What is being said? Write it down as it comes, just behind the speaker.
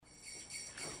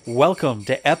welcome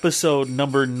to episode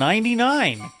number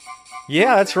 99.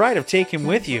 Yeah, that's right, of Take Him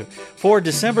With You for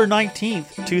December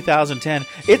 19th, 2010.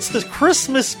 It's the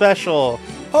Christmas special.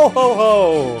 Ho, ho,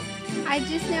 ho. I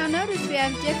just now noticed we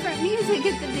have different music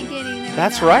at the beginning.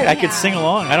 That's right, I could sing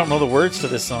along. I don't know the words to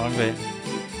this song, but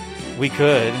we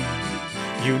could.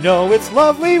 You know it's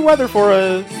lovely weather for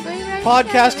a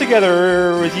podcast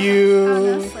together with you.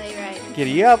 Oh, no, sleigh ride.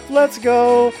 Giddy up, let's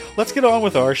go. Let's get on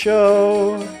with our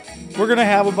show. We're going to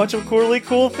have a bunch of really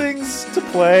cool things to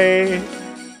play.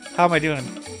 How am I doing?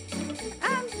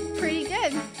 Pretty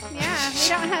good. Yeah, we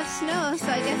don't have snow, so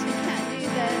I guess we can't do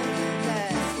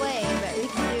the sleigh, but we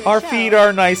can do a Our show. feet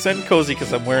are nice and cozy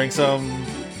because I'm wearing some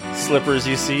slippers,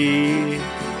 you see.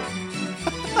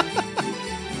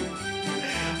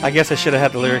 I guess I should have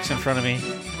had the lyrics in front of me.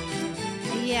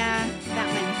 Yeah, that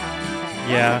might help.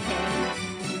 But Yeah. that's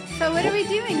okay. So what are we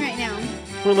doing right now?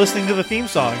 We're listening to the theme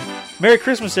song. Merry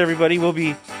Christmas, everybody. We'll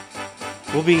be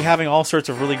having all sorts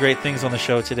of really great things on the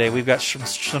show today. We've got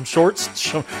some short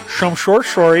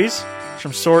stories.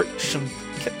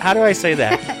 How do I say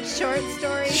that? Short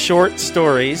stories. Short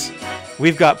stories.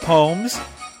 We've got poems.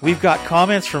 We've got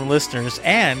comments from listeners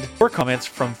and more comments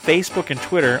from Facebook and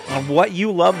Twitter on what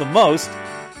you love the most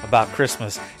about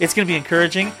Christmas. It's going to be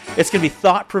encouraging. It's going to be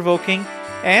thought-provoking.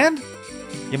 And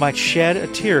you might shed a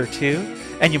tear or two.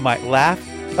 And you might laugh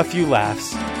a few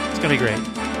laughs. It's going to be great.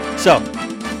 So,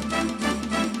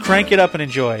 crank it up and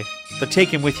enjoy the Take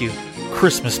Him With You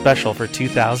Christmas special for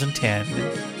 2010.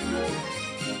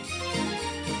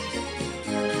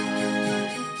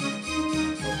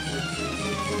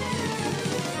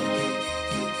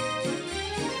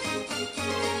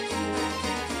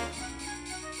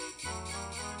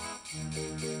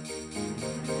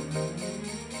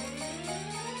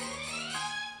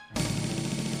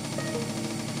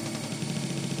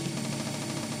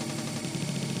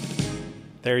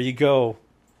 There you go.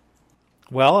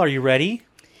 Well, are you ready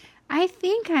I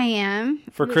think I am.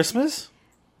 for Christmas?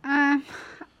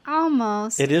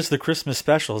 Almost. It is the Christmas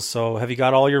special, so have you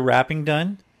got all your wrapping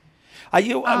done?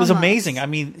 It was Almost. amazing. I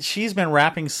mean, she's been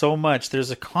wrapping so much.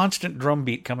 There's a constant drum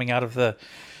beat coming out of the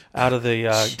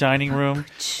dining room,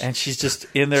 and she's just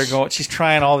in there going. She's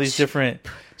trying all these different.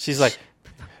 She's like,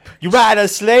 "You ride a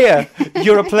Slayer,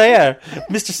 you're a player,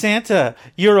 Mr. Santa,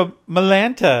 you're a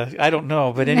Malanta." I don't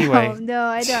know, but anyway, No,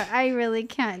 I don't. I really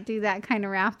can't do that kind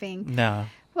of rapping. no.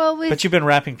 Well, But you've been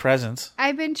wrapping presents.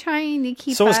 I've been trying to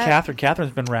keep So up. has Catherine.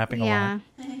 Catherine's been rapping a Yeah.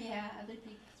 lot.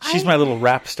 She's my little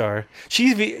rap star. She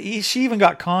even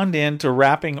got conned into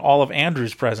rapping all of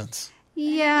Andrew's presents.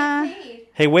 Yeah.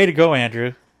 Hey, way to go,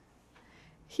 Andrew.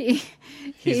 He's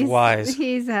wise.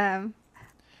 He's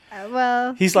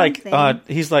well. He's like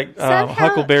Somehow-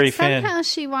 Huckleberry Finn Somehow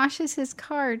she washes his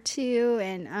car too,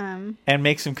 and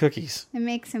makes him cookies. and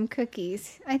makes him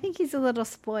cookies. I think he's a little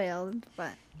spoiled,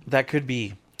 but That could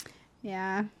be.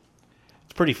 yeah,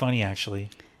 It's pretty funny, actually.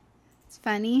 it's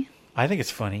funny. I think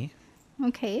it's funny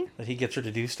Okay. that he gets her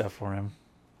to do stuff for him.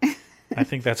 I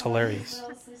think that's hilarious.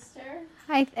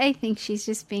 I think she's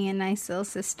just being a nice little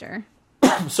sister.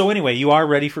 So anyway, you are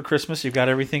ready for Christmas. You've got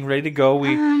everything ready to go.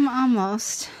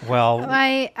 Almost. Well,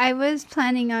 I was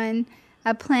planning on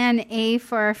a plan A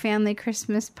for our family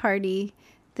Christmas party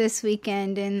this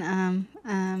weekend, and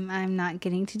I'm not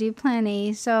getting to do plan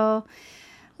A, so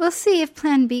we'll see if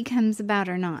plan B comes about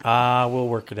or not. we'll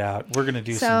work it out. We're gonna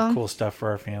do some cool stuff for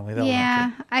our family. They'll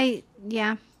like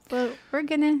it. Well, we're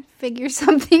gonna figure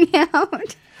something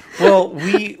out. Well,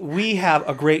 we have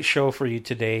a great show for you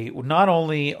today. Not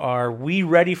only are we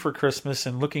ready for Christmas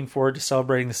and looking forward to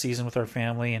celebrating the season with our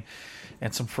family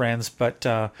and some friends, but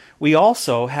we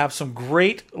also have some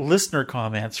great listener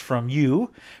comments from you,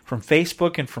 from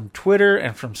Facebook and from Twitter,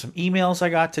 and from some emails I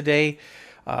got today,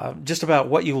 just about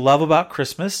what you love about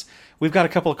Christmas. We've got a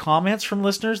couple of comments from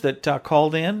listeners that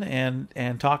called in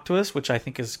and talked to us, which I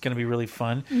think is going to be really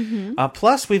fun. Mm-hmm.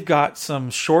 Plus, we've got some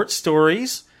short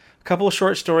stories. A couple of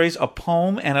short stories, a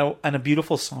poem, and a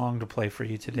beautiful song to play for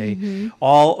you today.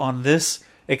 All on this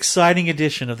exciting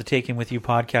edition of the Take Him With You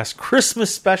podcast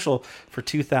Christmas special for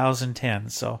 2010.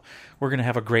 So we're going to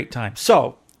have a great time.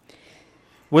 So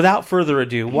without further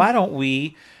ado, why don't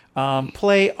we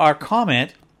play our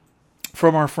comment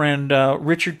from our friend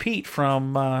Richard Pete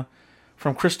from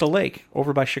Crystal Lake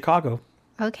over by Chicago.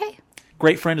 Okay.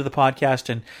 Great friend of the podcast,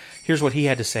 and here's what he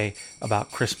had to say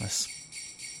about Christmas.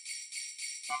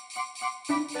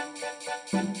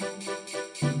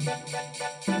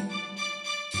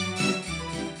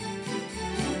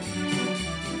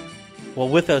 Well,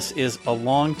 with us is a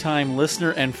longtime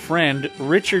listener and friend,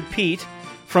 Richard Pete,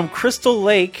 from Crystal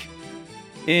Lake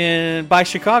by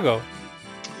Chicago.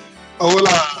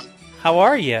 Hola. How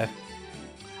are you?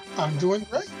 I'm doing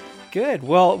great. Good.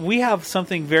 Well, we have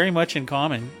something very much in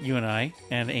common, you and I,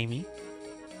 and Amy.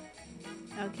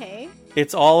 Okay.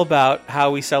 It's all about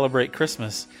how we celebrate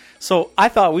Christmas. So I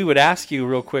thought we would ask you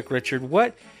real quick, Richard,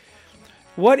 what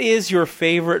is your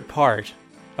favorite part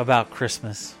about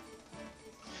Christmas?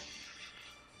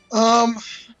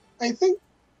 I think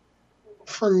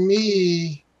for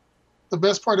me, the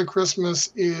best part of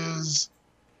Christmas is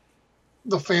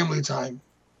the family time.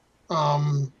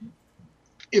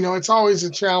 It's always a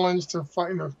challenge to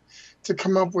to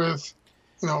come up with,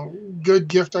 good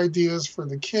gift ideas for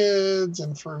the kids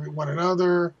and for one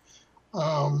another.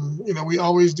 We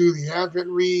always do the Advent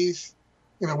wreath,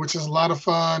 which is a lot of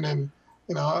fun. And,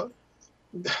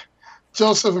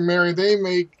 Joseph and Mary, they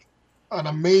make an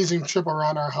amazing trip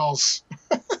around our house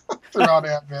throughout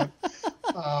Advent.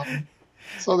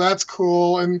 So that's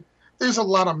cool. And there's a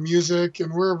lot of music,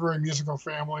 and we're a very musical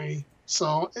family.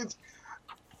 So it's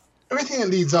everything that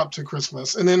leads up to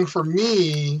Christmas. And then for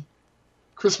me,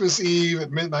 Christmas Eve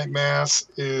at midnight mass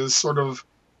is sort of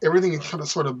everything kind of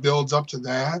sort of builds up to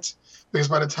that. Because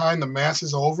by the time the mass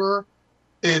is over,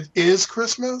 it is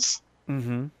Christmas.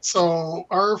 Mm-hmm. So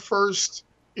our first,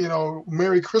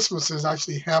 Merry Christmases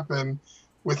actually happen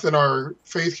within our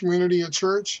faith community at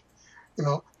church.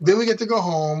 Then we get to go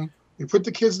home, we put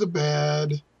the kids to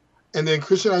bed, and then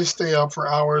Christian and I stay up for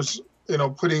hours,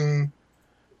 putting,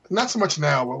 not so much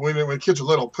now, but when kids are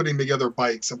little, putting together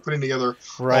bikes and putting together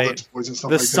all the toys and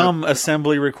stuff like that. Some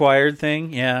assembly required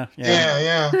thing, yeah.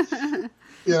 Yeah.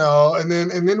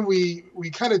 And then we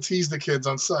kind of tease the kids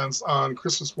on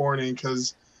Christmas morning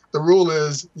because the rule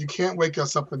is you can't wake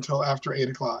us up until after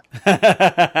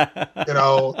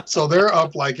 8:00. So they're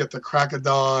up like at the crack of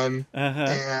dawn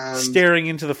and staring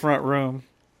into the front room.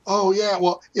 Oh yeah,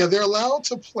 well yeah, they're allowed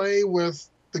to play with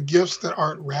the gifts that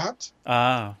aren't wrapped.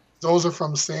 Ah, those are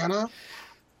from Santa,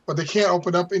 but they can't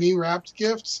open up any wrapped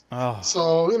gifts. Oh,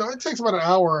 so it takes about an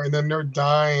hour, and then they're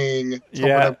dying to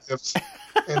open up gifts.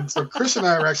 And so Chris and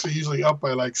I are actually usually up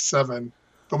by like 7,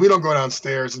 but we don't go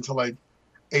downstairs until like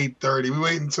 8:30. We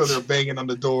wait until they're banging on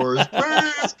the doors.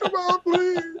 Please come out,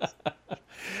 please.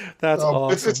 That's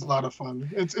awesome. It's a lot of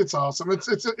fun. It's awesome.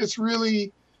 It's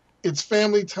really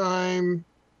family time.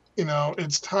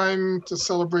 It's time to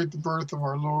celebrate the birth of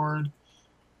our Lord,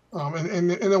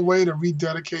 and in a way to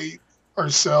rededicate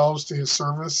ourselves to His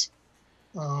service.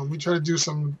 We try to do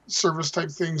some service type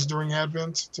things during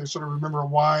Advent to sort of remember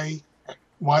why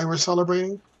we're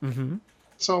celebrating. Mm-hmm.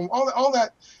 So all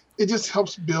that, it just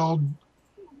helps build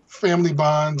family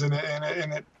bonds, and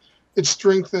it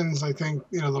strengthens, I think,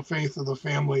 the faith of the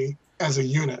family as a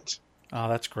unit. Oh,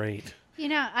 that's great.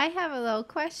 I have a little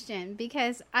question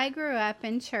because I grew up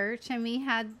in church and we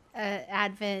had an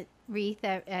Advent wreath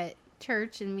at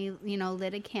church, and we,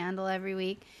 lit a candle every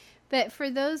week. But for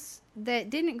those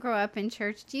that didn't grow up in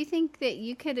church, do you think that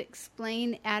you could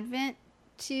explain Advent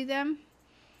to them?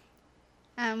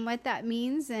 What that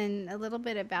means and a little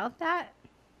bit about that?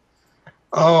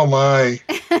 Oh my.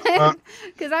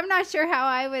 Because I'm not sure how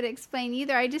I would explain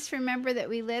either. I just remember that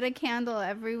we lit a candle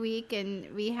every week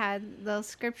and we had those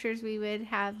scriptures we would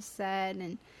have said.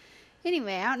 And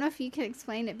anyway, I don't know if you could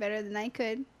explain it better than I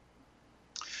could.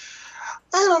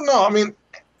 I don't know. I mean,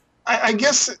 I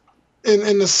guess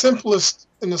in the simplest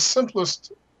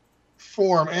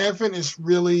form, Advent is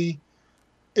really,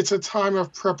 it's a time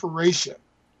of preparation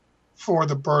for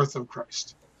the birth of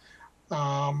Christ.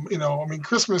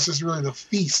 Christmas is really the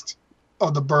feast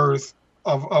of the birth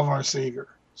of our Savior.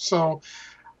 So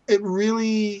it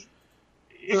really,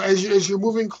 as you're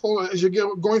moving close, as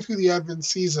you're going through the Advent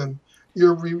season,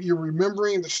 you're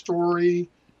remembering the story,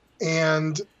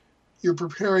 and you're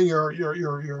preparing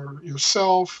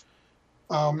yourself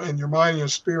and your mind and your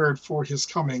spirit for His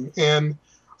coming. And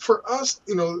for us,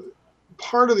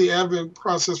 part of the Advent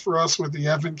process for us with the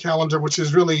Advent calendar, which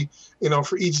is really,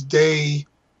 for each day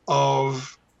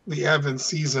of the Advent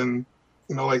season,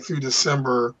 like through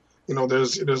December,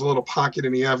 there's a little pocket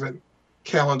in the Advent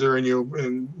calendar,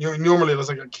 and normally there's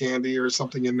like a candy or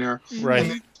something in there. Right. And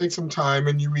then you take some time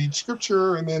and you read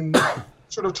scripture and then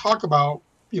sort of talk about,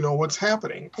 what's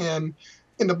happening. And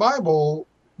in the Bible,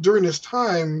 during this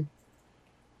time,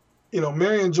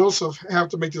 Mary and Joseph have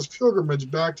to make this pilgrimage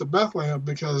back to Bethlehem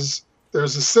because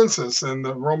there's a census, and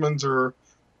the Romans are,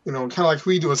 kind of like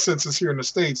we do a census here in the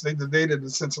States. They did the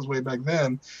census way back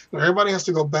then. Now everybody has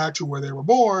to go back to where they were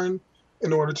born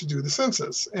in order to do the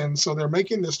census. And so they're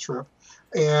making this trip.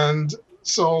 And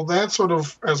so that sort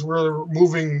of, as we're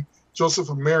moving Joseph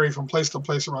and Mary from place to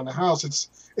place around the house,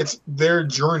 it's their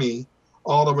journey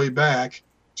all the way back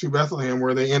to Bethlehem,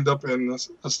 where they end up in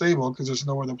a stable because there's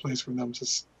no other place for them to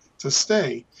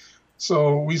stay.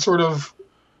 So we sort of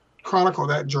chronicle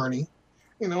that journey,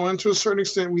 and to a certain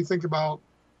extent, we think about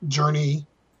journey,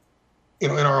 in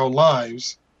our own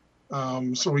lives.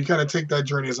 So we kind of take that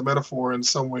journey as a metaphor in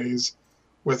some ways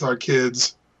with our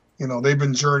kids. They've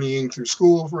been journeying through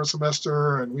school for a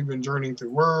semester, and we've been journeying through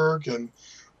work. And,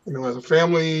 as a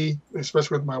family,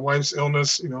 especially with my wife's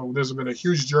illness, there's been a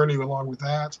huge journey along with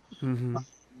that. Mm-hmm.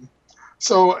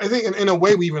 So I think in a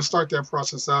way, we even start that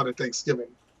process out at Thanksgiving.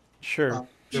 Sure.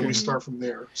 Then we start from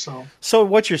there. So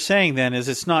what you're saying then is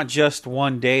it's not just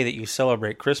one day that you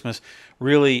celebrate Christmas.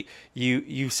 Really,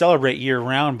 you celebrate year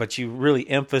round, but you really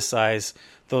emphasize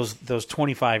those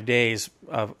 25 days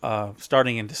of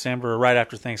starting in December, right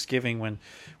after Thanksgiving, when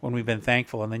we've been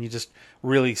thankful, and then you just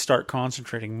really start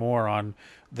concentrating more on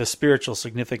the spiritual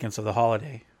significance of the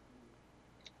holiday.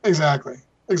 Exactly.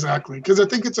 Because I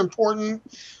think it's important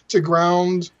to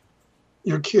ground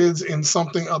your kids in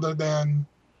something other than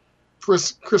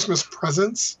Christmas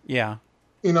presents. Yeah.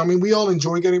 We all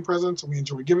enjoy getting presents and we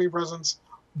enjoy giving presents,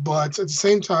 but at the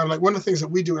same time, like one of the things that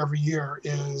we do every year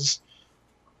is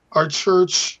our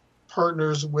church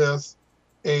partners with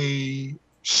a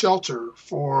shelter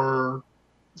for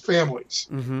families,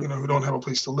 mm-hmm. Who don't have a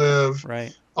place to live.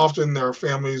 Right. Often there are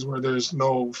families where there's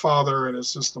no father and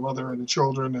it's just the mother and the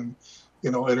children and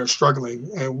are struggling.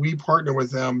 And we partner with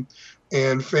them,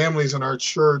 and families in our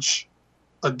church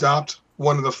adopt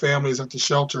one of the families at the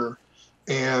shelter,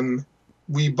 and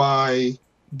we buy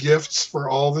gifts for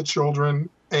all the children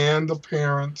and the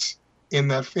parents in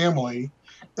that family,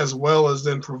 as well as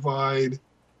then provide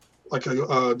like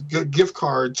a gift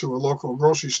card to a local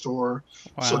grocery store.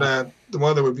 Wow. So that the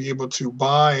mother would be able to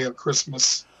buy a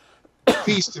Christmas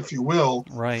feast, if you will,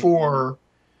 right. for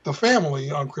the family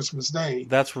on Christmas Day.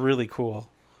 That's really cool.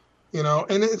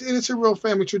 And it's a real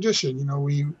family tradition.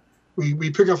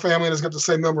 We pick a family that's got the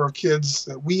same number of kids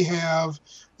that we have,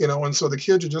 and so the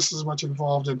kids are just as much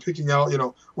involved in picking out,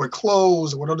 what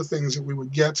clothes and what other things that we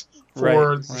would get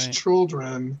for these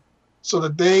children, so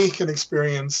that they can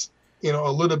experience,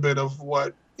 a little bit of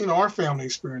what, our family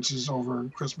experiences over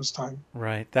Christmas time.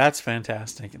 Right. That's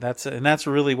fantastic. That's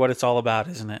really what it's all about,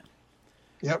 isn't it?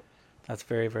 Yep. That's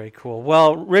very, very cool.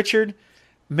 Well, Richard,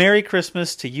 Merry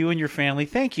Christmas to you and your family.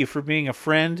 Thank you for being a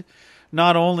friend,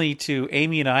 not only to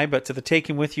Amy and I, but to the Take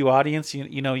Him With You audience.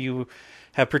 You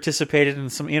have participated in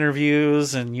some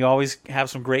interviews, and you always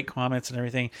have some great comments and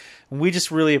everything. And we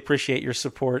just really appreciate your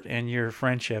support and your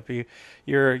friendship. You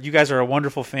guys are a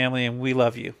wonderful family, and we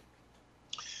love you.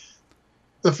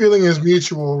 The feeling is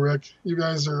mutual, Rick. You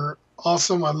guys are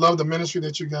awesome. I love the ministry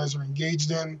that you guys are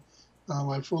engaged in.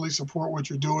 I fully support what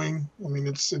you're doing. I mean,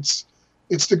 it's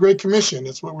the Great Commission.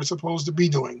 It's what we're supposed to be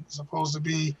doing. It's supposed to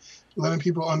be letting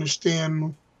people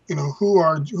understand, who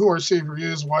our Savior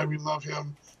is, why we love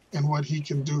Him, and what He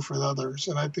can do for others.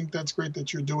 And I think that's great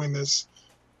that you're doing this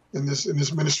in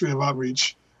this ministry of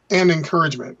outreach and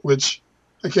encouragement, which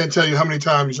I can't tell you how many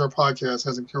times your podcast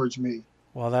has encouraged me.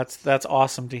 Well, that's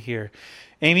awesome to hear.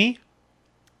 Amy?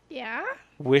 Yeah?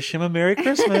 Wish him a Merry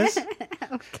Christmas.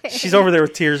 Okay. She's over there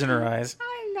with tears in her eyes.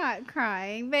 I'm not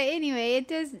crying. But anyway, it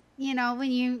does,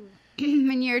 when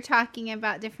you're talking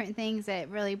about different things, it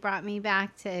really brought me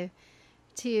back to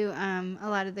a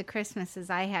lot of the Christmases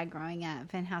I had growing up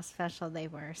and how special they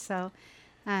were. So,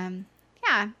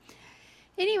 yeah.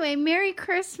 Anyway, Merry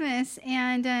Christmas,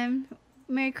 and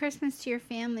Merry Christmas to your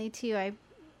family, too. I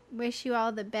wish you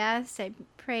all the best. I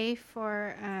pray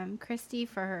for Christy,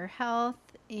 for her health,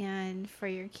 and for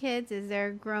your kids as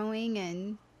they're growing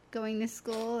and going to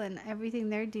school and everything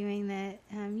they're doing, that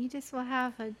you just will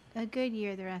have a good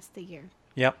year the rest of the year.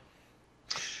 Yep.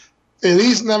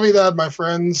 Feliz Navidad, my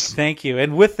friends. Thank you.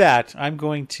 And with that, I'm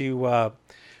going to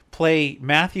play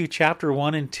Matthew chapter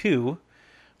 1 and 2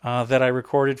 that I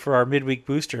recorded for our midweek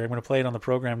booster. I'm going to play it on the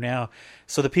program now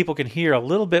so that people can hear a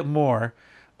little bit more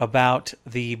about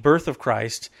the birth of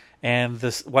Christ and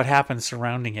what happens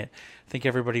surrounding it. I think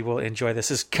everybody will enjoy this.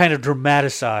 It's kind of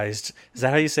dramatized. Is that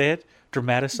how you say it?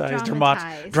 Dramatized?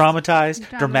 Dramatized?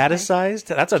 Dramatized?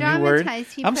 That's a new word.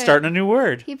 I'm starting a new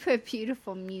word. He put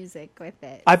beautiful music with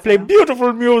it. I play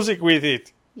beautiful music with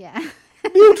it. Yeah.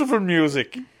 Beautiful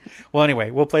music. Well, anyway,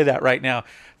 we'll play that right now.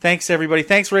 Thanks, everybody.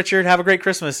 Thanks, Richard. Have a great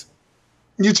Christmas.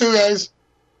 You too, guys.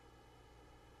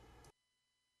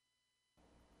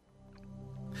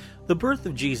 The birth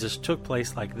of Jesus took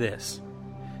place like this.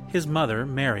 His mother,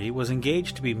 Mary, was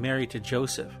engaged to be married to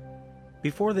Joseph.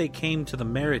 Before they came to the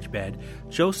marriage bed,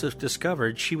 Joseph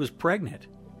discovered she was pregnant.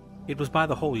 It was by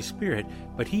the Holy Spirit,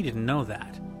 but he didn't know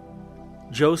that.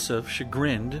 Joseph,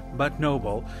 chagrined but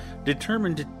noble,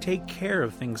 determined to take care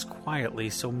of things quietly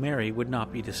so Mary would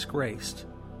not be disgraced.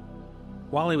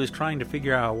 While he was trying to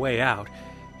figure out a way out,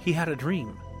 he had a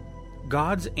dream.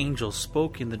 God's angel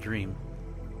spoke in the dream.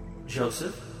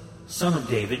 "Joseph, son of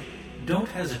David, don't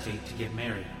hesitate to get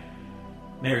married.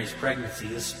 Mary's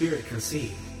pregnancy is spirit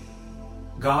conceived.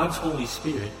 God's Holy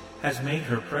Spirit has made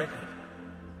her pregnant.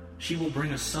 She will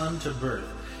bring a son to birth,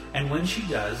 and when she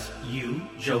does, you,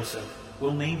 Joseph,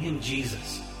 will name him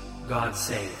Jesus, God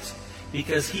saves,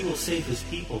 because he will save his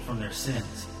people from their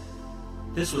sins."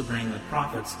 This would bring the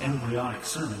prophet's embryonic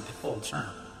sermon to full term.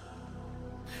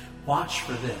 "Watch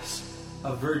for this.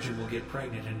 A virgin will get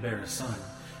pregnant and bear a son.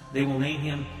 They will name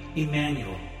him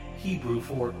Emmanuel, Hebrew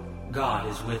for God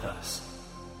is with us."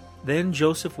 Then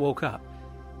Joseph woke up.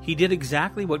 He did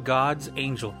exactly what God's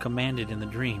angel commanded in the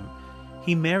dream.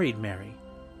 He married Mary,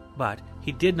 but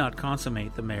he did not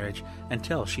consummate the marriage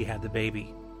until she had the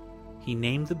baby. He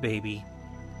named the baby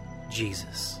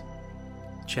Jesus.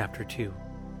 Chapter 2.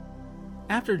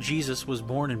 After Jesus was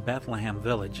born in Bethlehem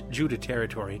village, Judah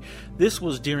territory, this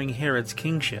was during Herod's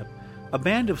kingship, a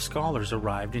band of scholars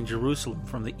arrived in Jerusalem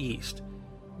from the east.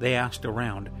 They asked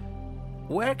around,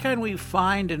 "Where can we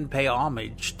find and pay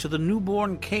homage to the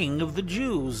newborn king of the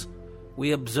Jews?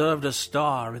 We observed a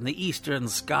star in the eastern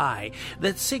sky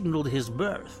that signaled his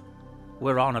birth.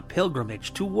 We're on a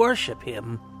pilgrimage to worship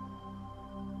him."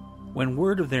 When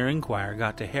word of their inquiry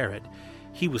got to Herod,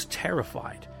 he was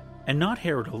terrified. And not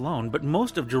Herod alone, but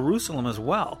most of Jerusalem as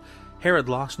well. Herod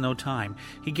lost no time.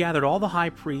 He gathered all the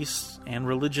high priests and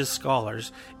religious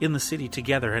scholars in the city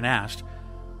together and asked,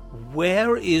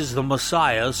 "Where is the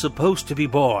Messiah supposed to be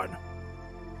born?"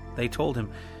 They told him,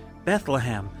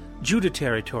 "Bethlehem, Judah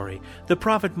territory. The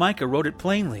prophet Micah wrote it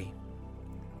plainly."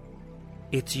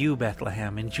 "It's you,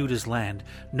 Bethlehem, in Judah's land,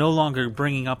 no longer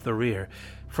bringing up the rear.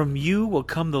 From you will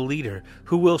come the leader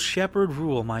who will shepherd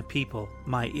rule my people,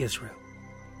 my Israel."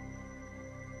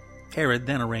 Herod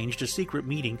then arranged a secret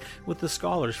meeting with the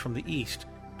scholars from the east.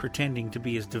 Pretending to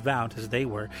be as devout as they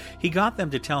were, he got them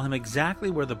to tell him exactly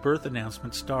where the birth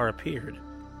announcement star appeared.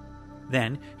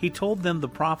 Then he told them the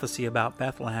prophecy about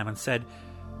Bethlehem and said,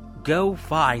 "Go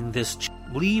find this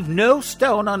leave no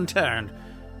stone unturned.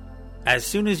 As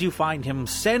soon as you find him,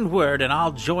 send word and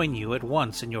I'll join you at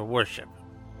once in your worship."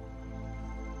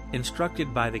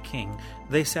 Instructed by the king,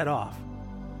 they set off.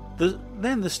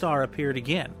 Then the star appeared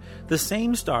again, the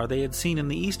same star they had seen in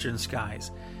the eastern skies.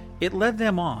 It led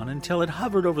them on until it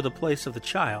hovered over the place of the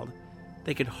child.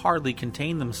 They could hardly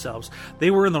contain themselves. They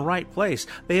were in the right place.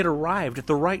 They had arrived at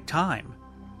the right time.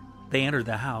 They entered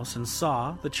the house and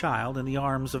saw the child in the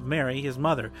arms of Mary, his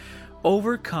mother.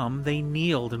 Overcome, they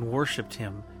kneeled and worshipped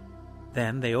him.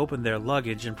 Then they opened their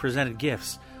luggage and presented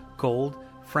gifts, gold,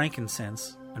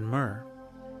 frankincense, and myrrh.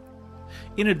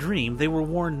 In a dream, they were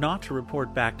warned not to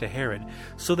report back to Herod,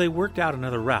 so they worked out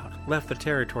another route, left the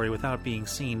territory without being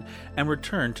seen, and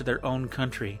returned to their own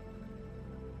country.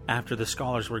 After the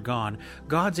scholars were gone,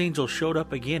 God's angel showed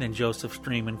up again in Joseph's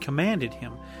dream and commanded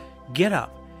him, "Get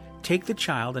up, take the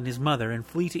child and his mother and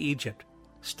flee to Egypt.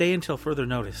 Stay until further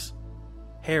notice.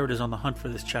 Herod is on the hunt for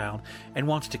this child and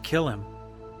wants to kill him."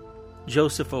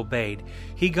 Joseph obeyed.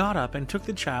 He got up and took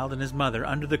the child and his mother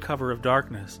under the cover of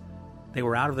darkness. They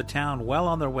were out of the town well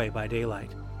on their way by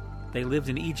daylight. They lived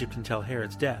in Egypt until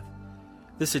Herod's death.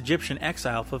 This Egyptian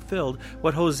exile fulfilled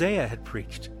what Hosea had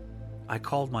preached. "I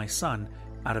called my son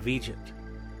out of Egypt."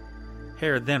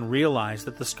 Herod then realized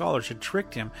that the scholars had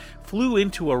tricked him, flew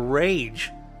into a rage.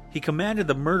 He commanded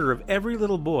the murder of every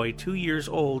little boy 2 years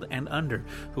old and under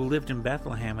who lived in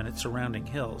Bethlehem and its surrounding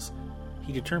hills.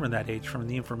 He determined that age from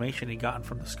the information he'd gotten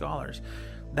from the scholars.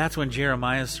 That's when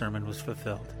Jeremiah's sermon was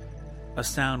fulfilled. A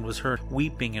sound was heard,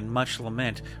 weeping and much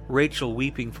lament, Rachel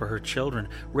weeping for her children,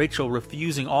 Rachel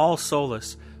refusing all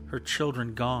solace, her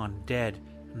children gone, dead,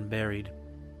 and buried.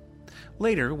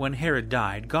 Later, when Herod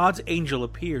died, God's angel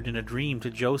appeared in a dream to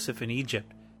Joseph in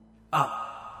Egypt.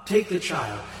 "Up, take the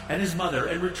child and his mother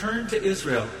and return to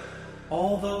Israel.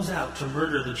 All those out to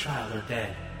murder the child are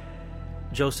dead."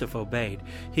 Joseph obeyed.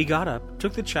 He got up,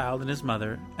 took the child and his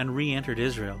mother, and re-entered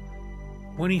Israel.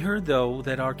 When he heard, though,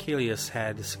 that Archelaus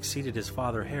had succeeded his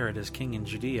father Herod as king in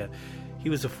Judea, he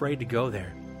was afraid to go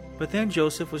there. But then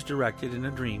Joseph was directed in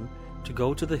a dream to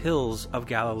go to the hills of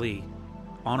Galilee.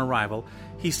 On arrival,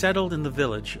 he settled in the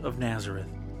village of Nazareth.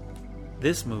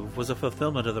 This move was a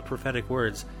fulfillment of the prophetic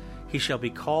words, "He shall be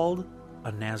called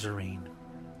a Nazarene."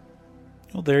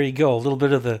 Well, there you go. A little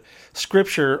bit of the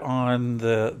scripture on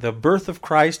the birth of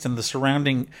Christ and the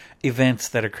surrounding events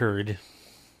that occurred.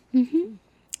 Mm-hmm.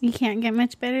 You can't get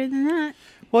much better than that.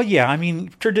 Well, yeah, I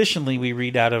mean, traditionally we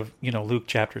read out of, Luke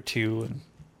chapter 2 and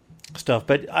stuff,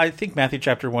 but I think Matthew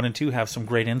chapter 1 and 2 have some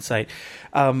great insight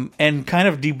and kind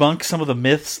of debunk some of the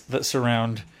myths that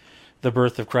surround the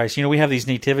birth of Christ. We have these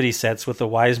nativity sets with the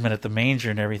wise men at the manger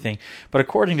and everything, but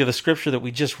according to the scripture that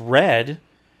we just read,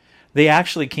 they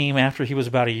actually came after he was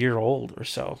about a year old or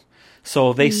so.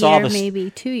 So they saw maybe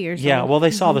 2 years. Yeah, old. well,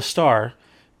 they saw the star,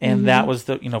 and that was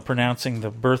the pronouncing the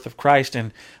birth of Christ,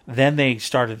 and then they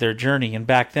started their journey. And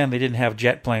back then they didn't have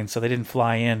jet planes, so they didn't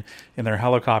fly in their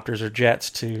helicopters or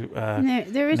jets to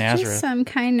there was Nazareth. just some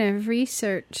kind of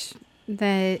research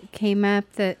that came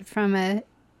up that from a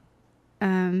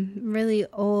really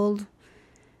old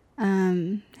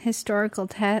historical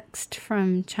text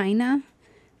from China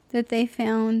that they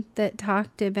found that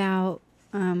talked about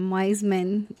wise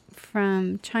men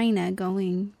from China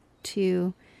going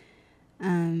to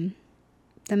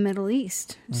the Middle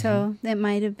East. So that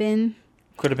might have been...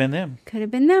 Could have been them. Could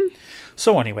have been them.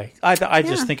 So anyway, I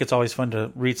just think it's always fun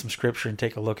to read some scripture and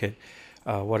take a look at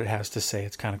what it has to say.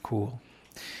 It's kind of cool.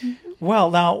 Well,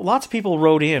 now, lots of people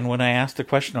wrote in when I asked the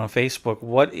question on Facebook,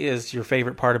 what is your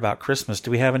favorite part about Christmas?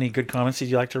 Do we have any good comments that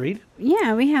you'd like to read?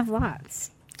 Yeah, we have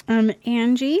lots.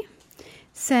 Angie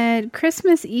said,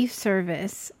 Christmas Eve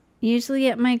service, usually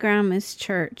at my grandma's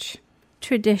church.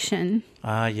 Tradition.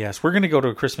 Yes. We're going to go to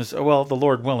a Christmas, well, the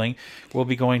Lord willing, we'll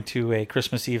be going to a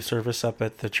Christmas Eve service up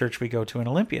at the church we go to in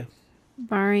Olympia.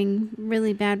 Barring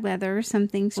really bad weather or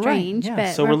something strange. Right, yeah.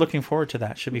 But so we're looking forward to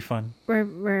that. Should be fun.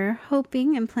 We're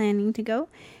hoping and planning to go.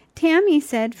 Tammy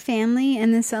said family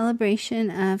and the celebration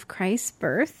of Christ's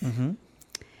birth. Mm-hmm.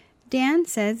 Dan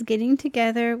says getting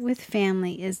together with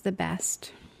family is the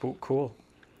best. Cool.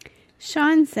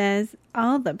 Sean says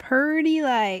all the purdy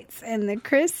lights and the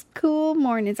crisp, cool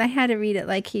mornings. I had to read it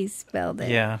like he spelled it.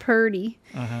 Yeah. Purdy.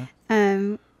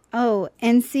 Uh-huh.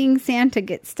 And seeing Santa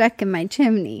get stuck in my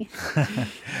chimney.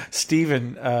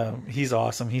 Stephen, he's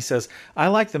awesome. He says, I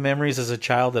like the memories as a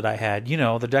child that I had.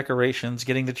 The decorations,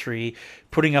 getting the tree,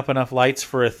 putting up enough lights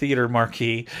for a theater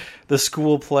marquee, the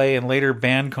school play and later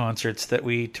band concerts that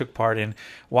we took part in,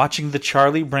 watching the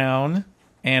Charlie Brown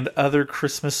and other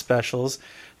Christmas specials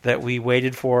that we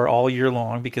waited for all year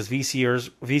long because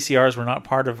VCRs were not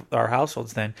part of our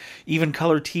households then. Even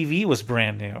color TV was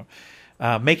brand new.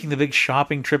 Making the big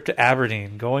shopping trip to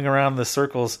Aberdeen, going around the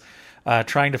circles,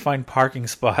 trying to find parking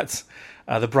spots,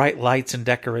 the bright lights and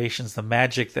decorations, the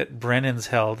magic that Brennan's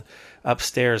held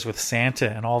upstairs with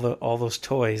Santa and all those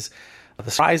toys,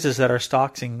 the prizes that our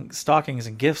stockings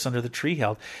and gifts under the tree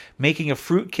held, making a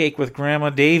fruit cake with Grandma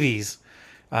Davies,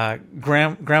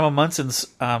 Grandma Munson's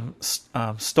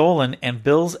Stolen, and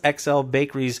Bill's XL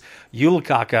Bakery's Yule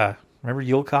Kaka. Remember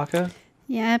Yule Kaka?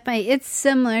 Yeah, it's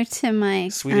similar to my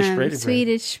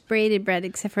Swedish braided bread,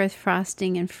 except for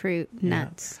frosting and fruit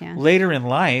nuts. Yeah. Later in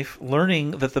life,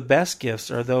 learning that the best gifts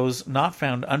are those not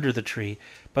found under the tree,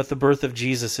 but the birth of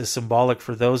Jesus is symbolic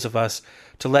for those of us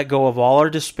to let go of all our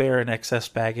despair and excess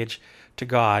baggage to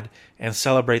God and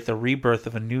celebrate the rebirth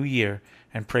of a new year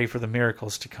and pray for the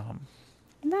miracles to come.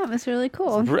 That was really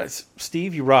cool.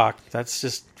 Steve, you rock. That's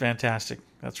just fantastic.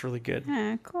 That's really good.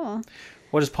 Yeah, cool.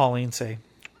 What does Pauline say?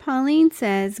 Pauline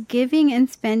says, giving and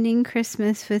spending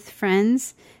Christmas with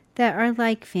friends that are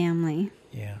like family.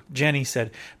 Yeah. Jenny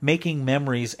said, making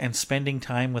memories and spending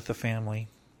time with the family.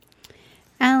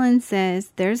 Alan says,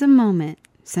 there's a moment,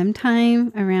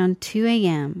 sometime around 2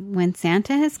 a.m., when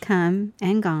Santa has come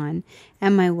and gone,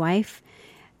 and my wife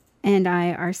and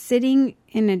I are sitting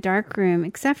in a dark room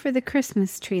except for the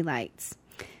Christmas tree lights.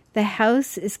 The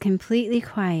house is completely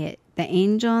quiet. The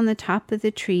angel on the top of the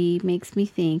tree makes me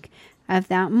think of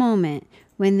that moment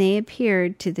when they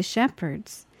appeared to the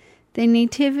shepherds. The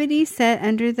nativity set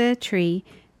under the tree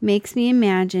makes me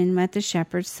imagine what the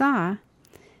shepherds saw.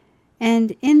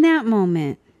 And in that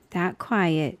moment, that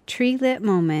quiet, tree-lit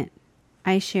moment,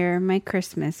 I share my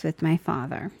Christmas with my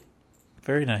Father.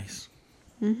 Very nice.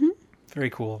 Mm-hmm. Very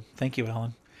cool. Thank you,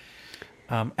 Alan.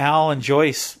 Al and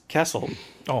Joyce Kessel.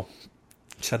 Oh,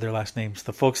 said their last names.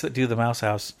 The folks that do the Mouse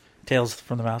House, Tales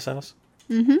from the Mouse House.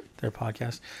 Mm-hmm. Their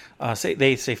podcast.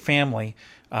 They say family.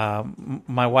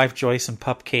 My wife Joyce and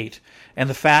pup Kate. And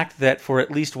the fact that for at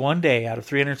least one day out of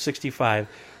 365,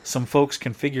 some folks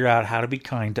can figure out how to be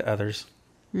kind to others.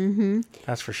 Mm-hmm.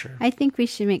 That's for sure. I think we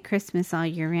should make Christmas all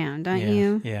year round, don't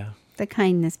you? Yeah. The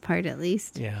kindness part, at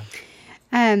least. Yeah.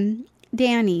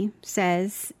 Danny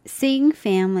says, seeing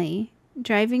family,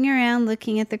 driving around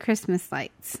looking at the Christmas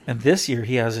lights. And this year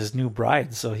he has his new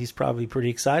bride, so he's probably pretty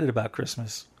excited about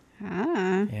Christmas.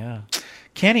 Ah. Yeah.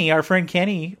 Kenny, our friend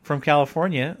Kenny from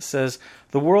California, says,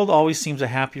 the world always seems a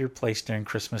happier place during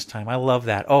Christmas time. I love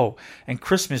that. Oh, and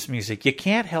Christmas music. You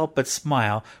can't help but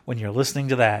smile when you're listening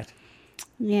to that.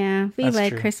 Yeah, we That's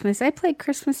like true. Christmas. I played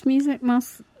Christmas music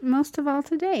most of all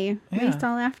today, at Yeah. least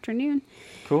all afternoon.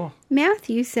 Cool.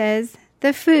 Matthew says,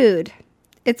 the food.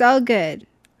 It's all good.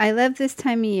 I love this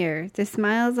time of year. The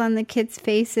smiles on the kids'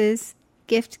 faces,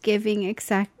 gift giving,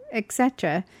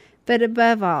 etc. But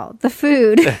above all, the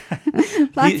food.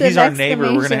 Lots He's of our neighbor.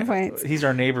 exclamation points. He's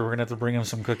our neighbor. We're gonna have to bring him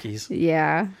some cookies.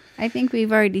 Yeah. I think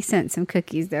we've already sent some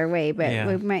cookies their way, but Yeah.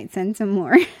 we might send some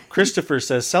more. Christopher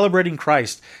says, celebrating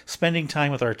Christ, spending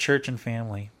time with our church and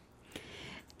family.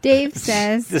 Dave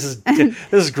says, This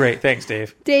is great. Thanks,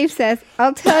 Dave. Dave says,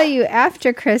 I'll tell you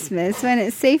after Christmas when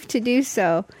it's safe to do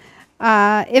so,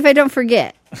 if I don't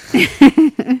forget.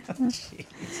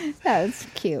 That was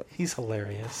cute. He's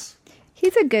hilarious.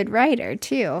 He's a good writer,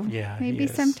 too. Yeah, he Maybe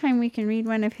is. sometime we can read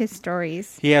one of his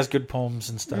stories. He has good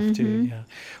poems and stuff too. Mm-hmm. Yeah.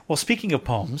 Well, speaking of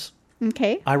poems,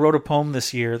 Okay. I wrote a poem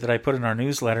this year that I put in our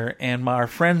newsletter, and our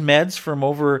friend Meds from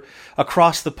over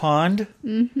across the pond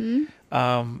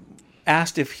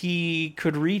asked if he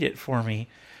could read it for me,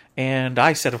 and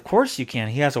I said, "Of course you can."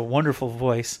 He has a wonderful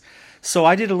voice, so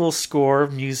I did a little score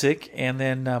of music, and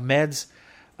then Meds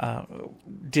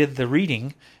did the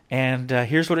reading, and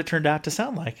here's what it turned out to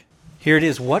sound like. Here it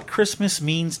is: "What Christmas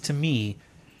Means to Me,"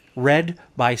 read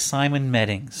by Simon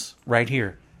Meddings, right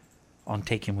here on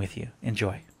Take Him With You.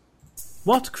 Enjoy.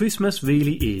 What Christmas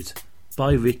Really Is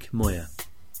by Rick Moyer.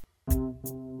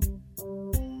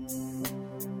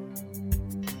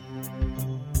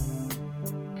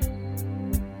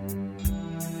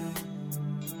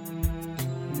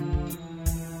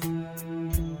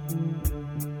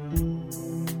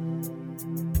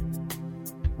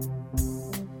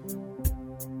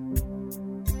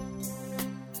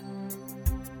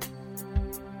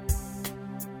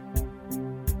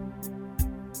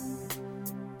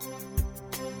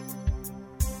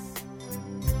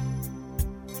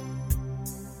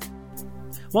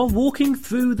 While walking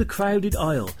through the crowded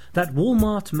aisle that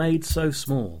Walmart made so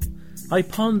small, I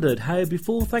pondered how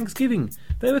before Thanksgiving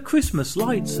there were Christmas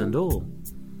lights and all.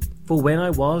 For when I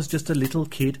was just a little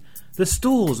kid, the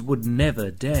stores would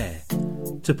never dare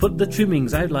to put the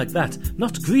trimmings out like that,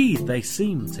 not greed they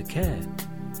seemed to care.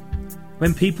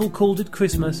 When people called it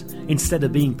Christmas, instead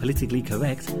of being politically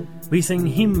correct, we sang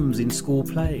hymns in school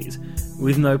plays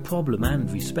with no problem and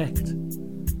respect.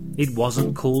 It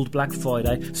wasn't called Black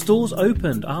Friday. Stores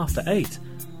opened after 8.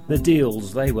 The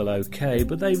deals, they were okay,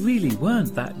 but they really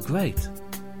weren't that great.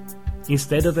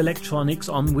 Instead of electronics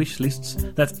on wish lists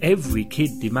that every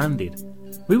kid demanded,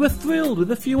 we were thrilled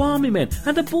with a few army men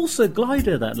and a Balsa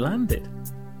glider that landed.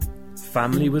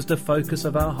 Family was the focus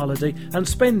of our holiday and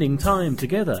spending time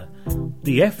together.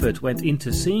 The effort went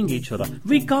into seeing each other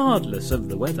regardless of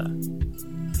the weather.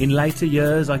 In later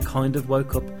years I kind of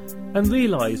woke up and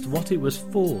realised what it was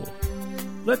for.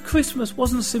 That Christmas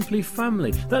wasn't simply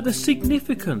family, that the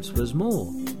significance was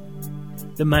more.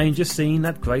 The manger scene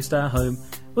that graced our home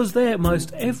was there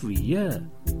most every year,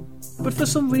 but for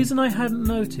some reason I hadn't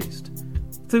noticed,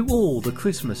 through all the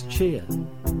Christmas cheer.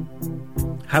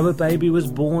 How a baby was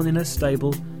born in a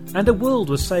stable, and a world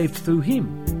was saved through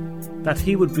him, that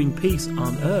he would bring peace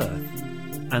on earth,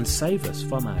 and save us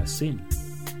from our sin.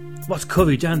 What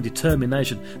courage and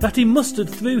determination that he mustered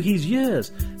through his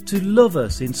years to love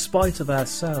us in spite of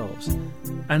ourselves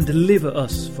and deliver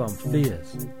us from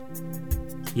fears.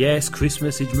 Yes,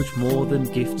 Christmas is much more than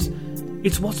gifts.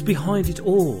 It's what's behind it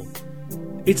all.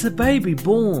 It's a baby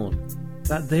born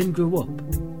that then grew up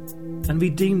and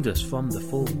redeemed us from the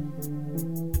fall.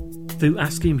 Through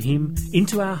asking him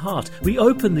into our heart, we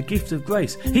open the gift of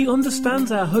grace. He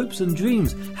understands our hopes and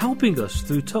dreams, helping us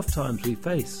through tough times we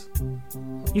face.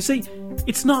 You see,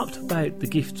 it's not about the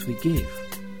gifts we give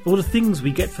or the things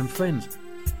we get from friends.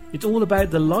 It's all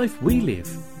about the life we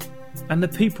live and the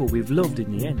people we've loved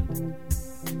in the end.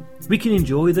 We can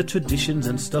enjoy the traditions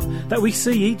and stuff that we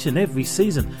see each and every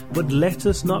season, but let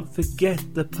us not forget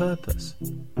the purpose,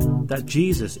 that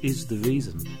Jesus is the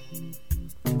reason.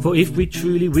 For if we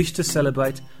truly wish to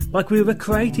celebrate like we were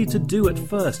created to do at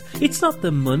first, it's not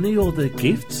the money or the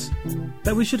gifts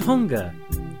that we should hunger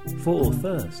for or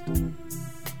thirst.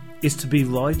 It's to be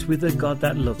right with a God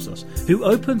that loves us, who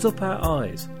opens up our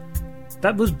eyes,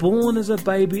 that was born as a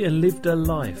baby and lived a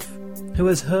life, who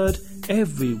has heard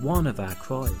every one of our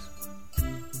cries.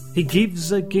 He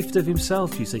gives a gift of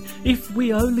himself, you see. If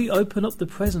we only open up the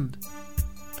present,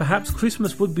 perhaps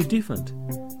Christmas would be different,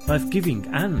 life-giving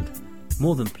and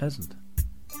more than pleasant.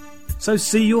 So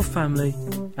see your family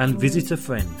and visit a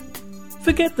friend.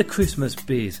 Forget the Christmas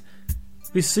biz.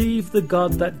 Receive the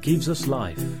God that gives us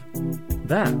life.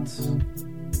 That's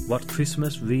what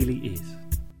Christmas really is.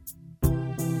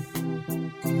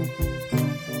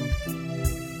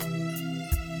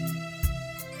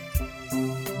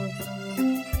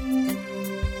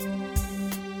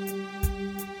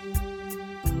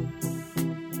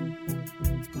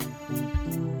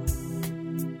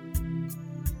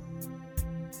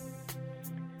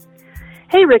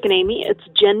 Hey, Rick and Amy, it's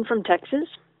Jen from Texas.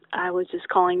 I was just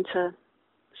calling to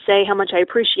say how much I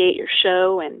appreciate your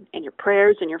show and your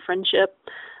prayers and your friendship.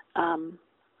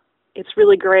 It's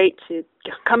really great to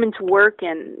come into work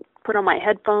and put on my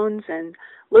headphones and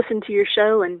listen to your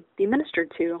show and be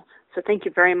ministered to. So thank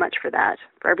you very much for that,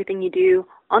 for everything you do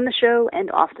on the show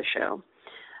and off the show.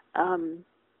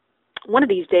 One of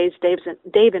these days,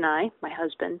 Dave and I, my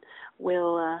husband,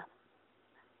 will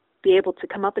be able to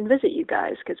come up and visit you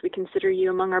guys because we consider you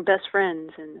among our best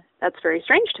friends. And that's very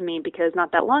strange to me because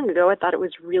not that long ago I thought it was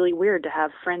really weird to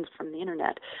have friends from the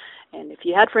internet. And if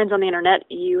you had friends on the internet,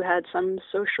 you had some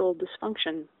social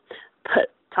dysfunction.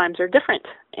 But times are different,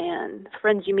 and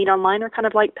friends you meet online are kind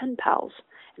of like pen pals,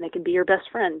 and they can be your best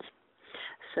friends.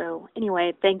 So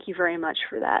anyway, thank you very much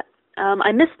for that.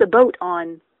 I missed the boat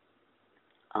on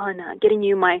getting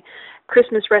you my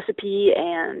Christmas recipe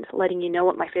and letting you know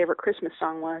what my favorite Christmas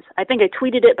song was. I think I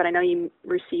tweeted it, but I know you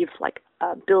received like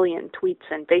a billion tweets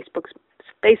and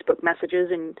Facebook messages,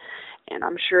 and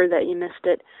I'm sure that you missed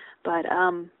it. But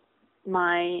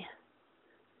my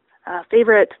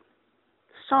favorite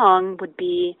song would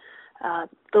be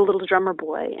The Little Drummer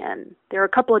Boy, and there are a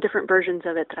couple of different versions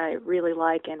of it that I really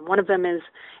like, and one of them is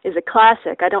a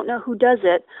classic. I don't know who does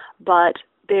it, but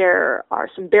there are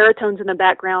some baritones in the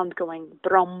background going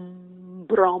brum,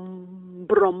 brum,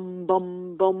 brum,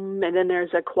 bum, bum, and then there's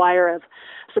a choir of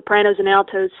sopranos and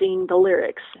altos singing the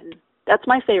lyrics, and that's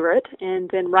my favorite. And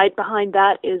then right behind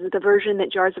that is the version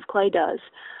that Jars of Clay does,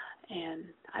 and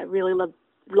I really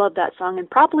love that song, and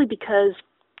probably because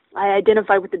I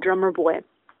identify with the drummer boy.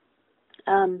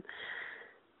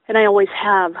 And I always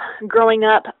have. Growing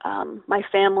up, my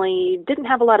family didn't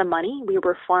have a lot of money. We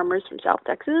were farmers from South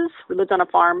Texas. We lived on a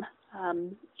farm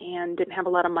and didn't have a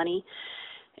lot of money.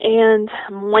 And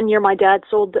one year my dad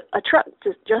sold a truck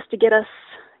just to get us,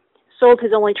 sold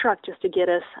his only truck just to get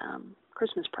us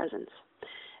Christmas presents.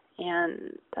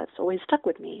 And that's always stuck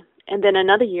with me. And then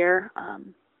another year,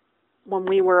 when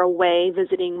we were away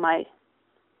visiting my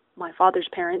father's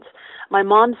parents, my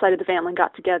mom's side of the family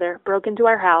got together, broke into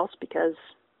our house because,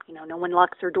 no one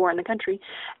locks their door in the country,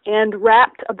 and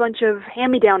wrapped a bunch of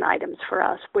hand-me-down items for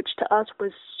us, which to us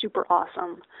was super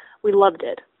awesome. We loved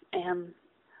it. And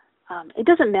it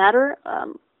doesn't matter.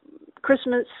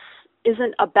 Christmas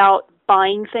isn't about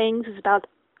buying things. It's about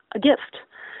a gift.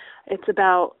 It's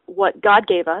about what God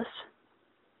gave us,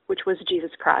 which was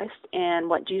Jesus Christ, and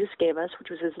what Jesus gave us, which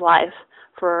was his life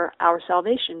for our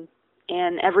salvation.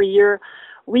 And every year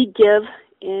we give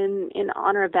in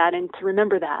honor of that and to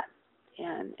remember that.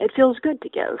 And it feels good to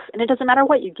give. And it doesn't matter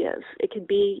what you give. It could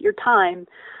be your time,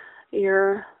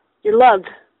 your love,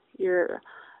 your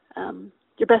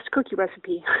best cookie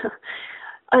recipe,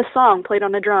 a song played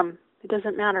on a drum. It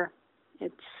doesn't matter.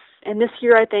 And this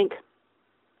year I think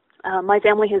my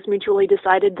family has mutually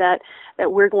decided that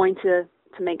we're going to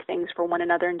make things for one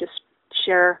another and just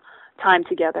share time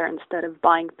together instead of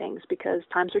buying things because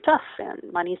times are tough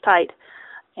and money's tight.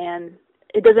 And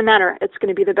it doesn't matter. It's going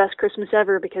to be the best Christmas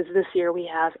ever because this year we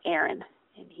have Aaron,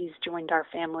 and he's joined our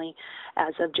family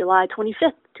as of July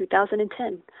 25th,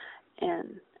 2010.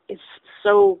 And it's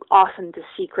so awesome to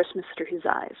see Christmas through his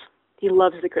eyes. He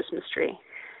loves the Christmas tree.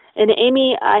 And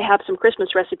Amy, I have some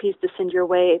Christmas recipes to send your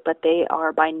way, but they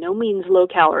are by no means low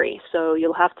calorie, so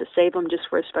you'll have to save them just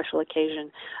for a special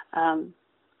occasion.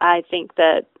 I think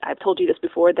that I've told you this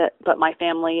before, but my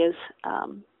family is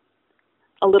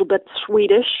a little bit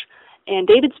Swedish, and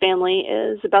David's family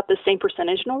is about the same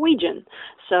percentage Norwegian.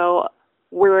 So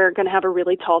we're going to have a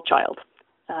really tall child.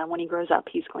 When he grows up,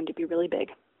 he's going to be really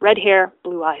big. Red hair,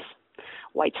 blue eyes,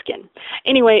 white skin.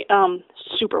 Anyway,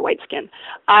 super white skin.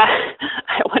 I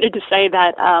wanted to say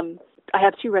that I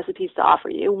have two recipes to offer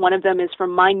you. One of them is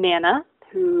from my Nana,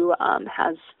 who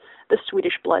has the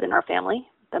Swedish blood in our family,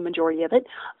 the majority of it.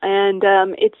 And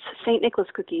it's St. Nicholas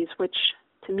cookies, which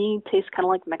to me taste kind of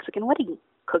like Mexican wedding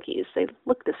cookies. They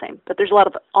look the same, but there's a lot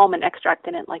of almond extract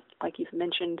in it, like you've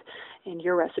mentioned in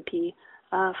your recipe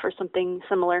for something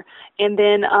similar. And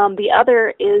then the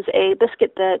other is a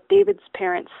biscuit that David's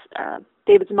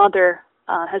mother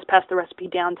has passed the recipe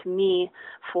down to me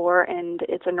for, and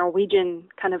it's a Norwegian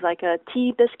kind of like a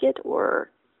tea biscuit or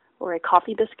a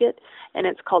coffee biscuit, and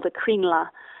it's called a kringle.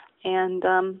 And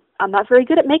I'm not very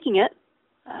good at making it,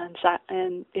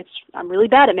 and I'm really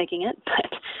bad at making it, but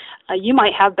you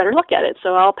might have better luck at it,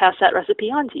 so I'll pass that recipe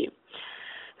on to you.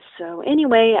 So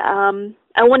anyway,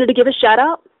 I wanted to give a shout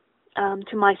out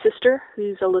to my sister,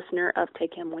 who's a listener of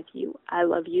Take Him With You. I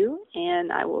love you, and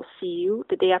I will see you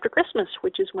the day after Christmas,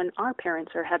 which is when our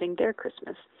parents are having their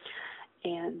Christmas.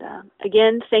 And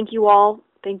again, thank you all.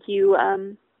 Thank you,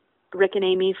 Rick and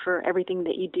Amy, for everything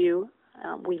that you do.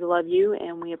 We love you,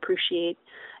 and we appreciate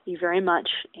you very much.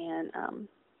 And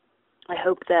I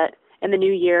hope that in the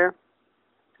new year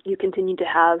you continue to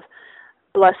have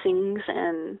blessings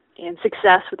and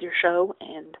success with your show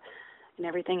and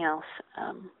everything else.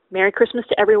 Merry Christmas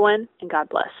to everyone, and God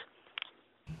bless.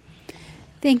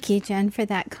 Thank you, Jen, for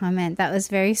that comment. That was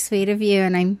very sweet of you,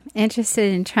 and I'm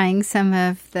interested in trying some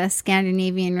of the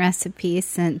Scandinavian recipes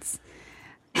since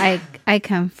I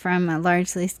come from a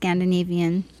largely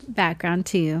Scandinavian background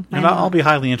too. And I'll be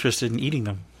highly interested in eating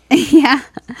them. Yeah.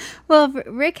 Well,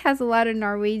 Rick has a lot of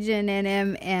Norwegian in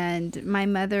him, and my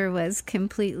mother was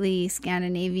completely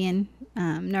Scandinavian,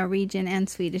 Norwegian, and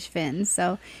Swedish Finns.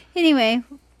 So anyway,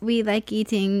 we like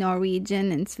eating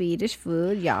Norwegian and Swedish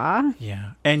food, yeah.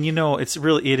 Yeah. And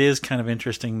it is kind of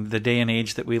interesting, the day and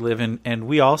age that we live in, and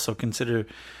we also consider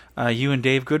you and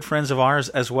Dave good friends of ours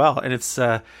as well. And it's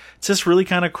just really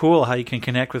kind of cool how you can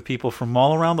connect with people from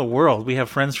all around the world. We have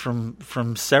friends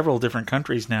from several different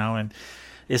countries now, and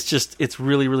it's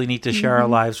really, really neat to share our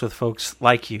lives with folks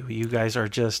like you. You guys are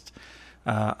just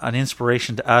an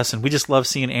inspiration to us, and we just love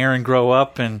seeing Aaron grow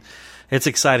up, and it's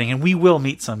exciting, and we will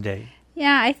meet someday.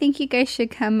 Yeah, I think you guys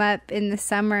should come up in the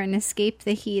summer and escape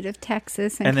the heat of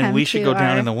Texas. And then we should go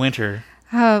down in the winter.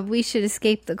 Oh, we should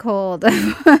escape the cold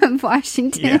of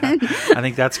Washington. Yeah, I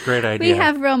think that's a great idea. We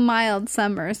have real mild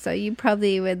summer, so you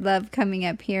probably would love coming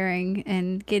up here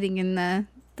and getting in the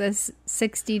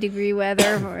 60-degree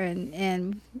weather,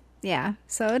 and yeah,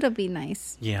 so it'll be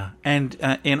nice. Yeah, and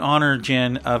in honor,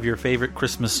 Jen, of your favorite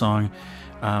Christmas song,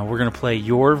 we're going to play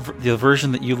the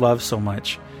version that you love so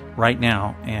much right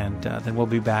now, and then we'll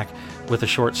be back with a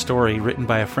short story written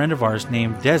by a friend of ours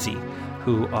named Desi,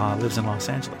 who lives in Los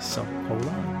Angeles. So hold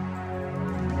on.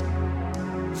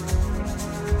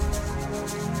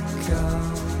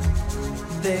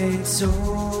 They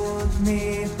told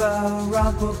me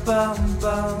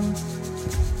ba-rum-ba-bum-bum,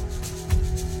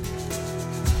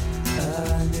 a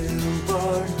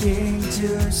newborn king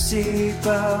to see,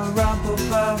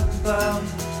 ba-rum-ba-bum-bum.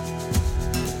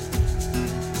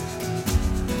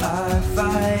 Our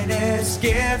finest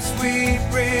gifts we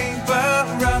bring,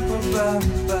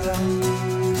 ba-rum-ba-bum-bum,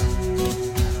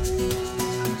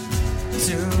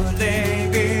 to lay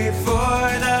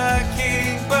before the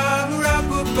king,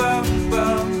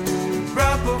 ba-rum-ba-bum-bum,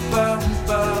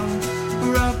 rum-ba-bum-bum,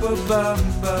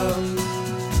 rum-ba-bum-bum.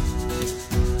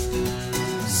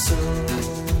 So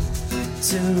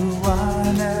to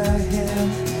honor him,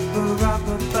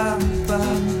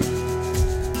 ba-rum-ba-bum-bum,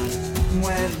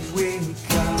 when we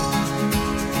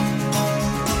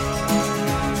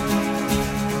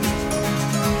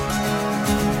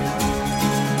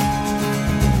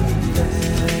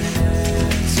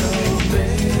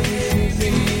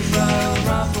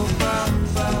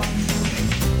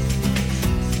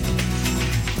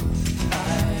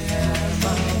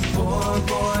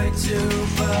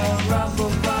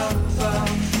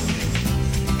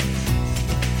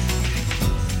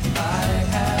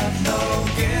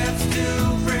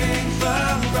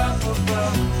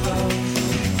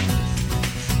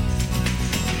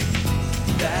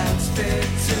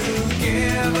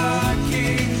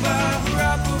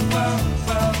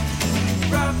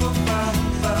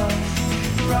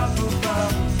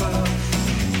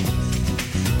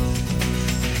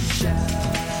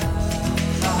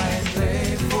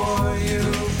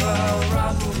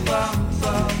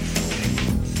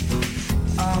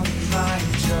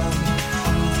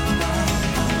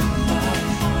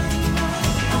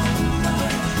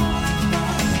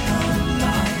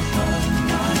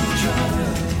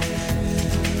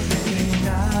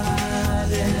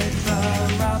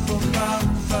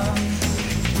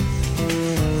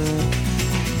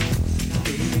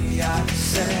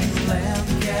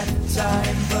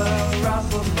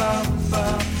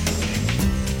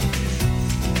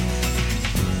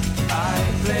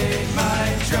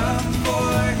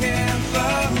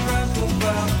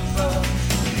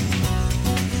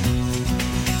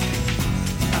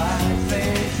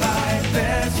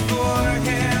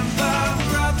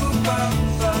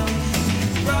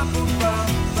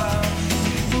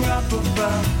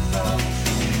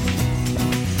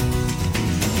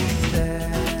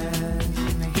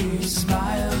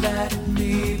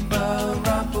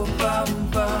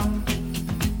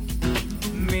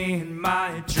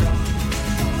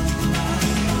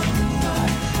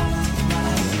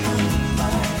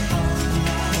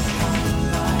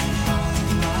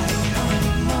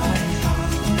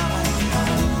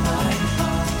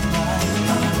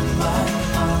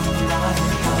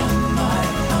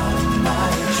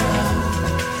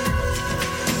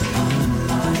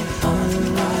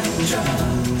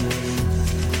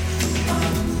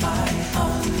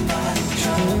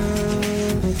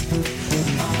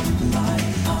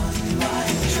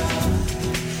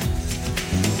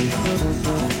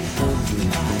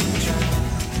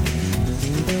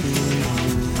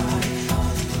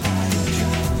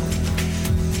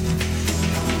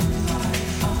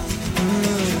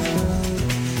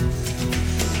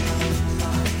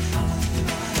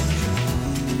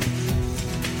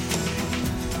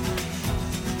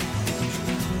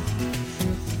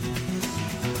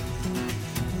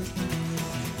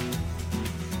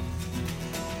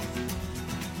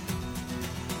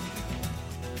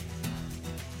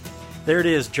There it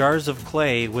is, Jars of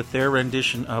Clay with their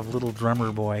rendition of Little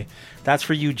Drummer Boy. That's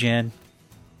for you, Jen.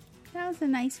 That was a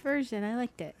nice version. I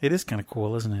liked it. It is kind of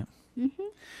cool, isn't it? Mm-hmm.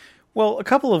 Well, a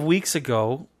couple of weeks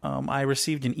ago, I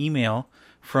received an email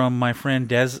from my friend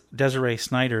Desiree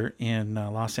Snyder in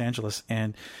Los Angeles,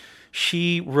 and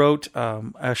she wrote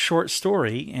a short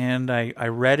story, and I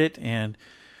read it, and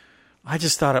I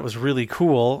just thought it was really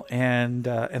cool. And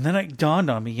then it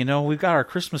dawned on me, we've got our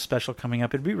Christmas special coming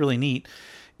up. It'd be really neat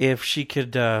if she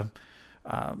could. I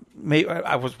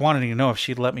was wanting to know if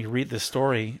she'd let me read this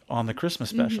story on the Christmas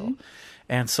special. Mm-hmm.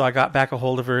 And so I got back a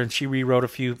hold of her, and she rewrote a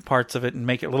few parts of it and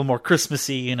make it a little more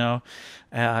Christmassy, to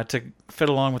fit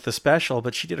along with the special.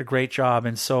 But she did a great job.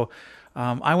 And so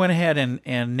I went ahead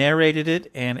and narrated it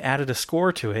and added a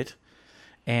score to it.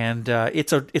 And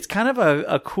it's kind of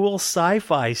a cool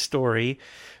sci-fi story,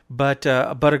 but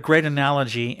a great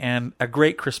analogy and a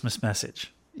great Christmas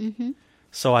message. Mm-hmm.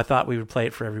 So I thought we would play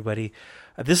it for everybody.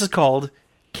 This is called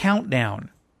Countdown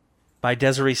by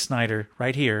Desiree Snyder,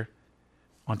 right here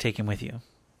on Take Him With You.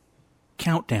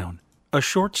 Countdown, a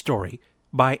short story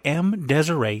by M.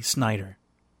 Desiree Snyder.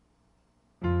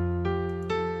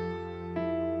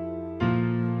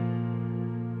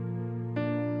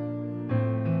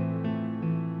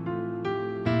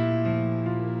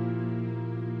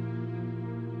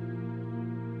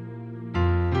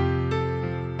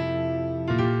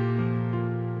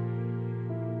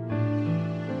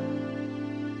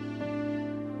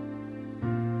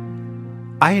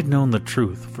 I had known the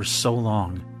truth for so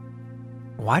long.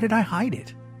 Why did I hide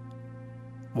it?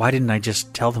 Why didn't I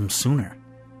just tell them sooner?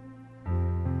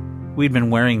 We'd been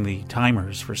wearing the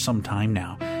timers for some time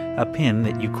now, a pin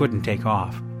that you couldn't take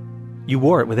off. You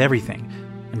wore it with everything,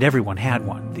 and everyone had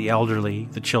one, the elderly,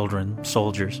 the children,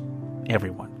 soldiers,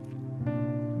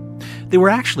 everyone. They were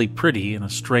actually pretty in a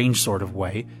strange sort of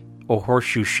way, a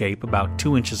horseshoe shape about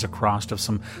 2 inches across of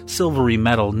some silvery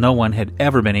metal no one had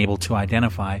ever been able to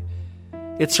identify.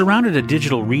 It surrounded a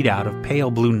digital readout of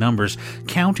pale blue numbers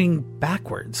counting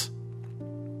backwards.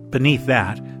 Beneath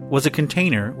that was a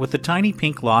container with the tiny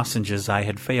pink lozenges I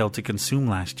had failed to consume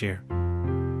last year.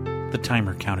 The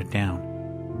timer counted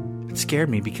down. It scared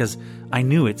me because I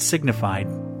knew it signified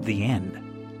the end.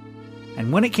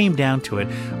 And when it came down to it,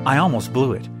 I almost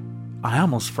blew it. I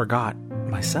almost forgot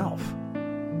myself.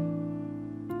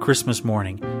 Christmas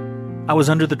morning, I was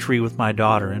under the tree with my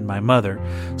daughter and my mother,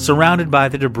 surrounded by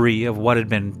the debris of what had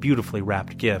been beautifully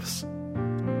wrapped gifts.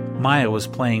 Maya was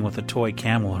playing with a toy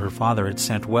camel her father had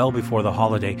sent well before the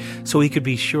holiday so he could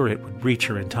be sure it would reach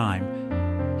her in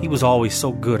time. He was always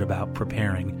so good about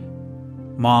preparing.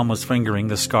 Mom was fingering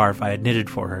the scarf I had knitted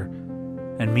for her.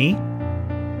 And me?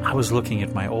 I was looking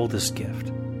at my oldest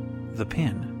gift, the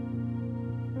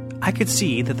pin. I could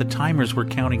see that the timers were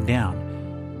counting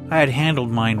down. I had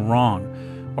handled mine wrong,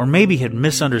 or maybe had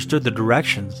misunderstood the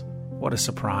directions. What a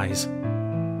surprise.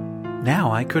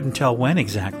 Now I couldn't tell when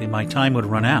exactly my time would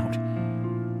run out.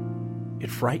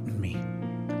 It frightened me.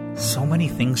 So many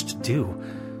things to do.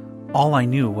 All I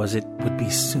knew was it would be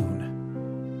soon.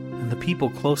 And the people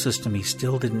closest to me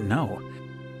still didn't know.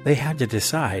 They had to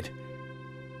decide.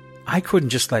 I couldn't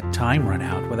just let time run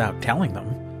out without telling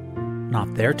them.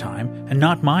 Not their time, and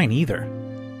not mine either.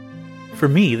 For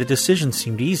me, the decision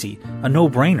seemed easy, a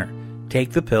no-brainer.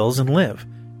 Take the pills and live.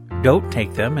 Don't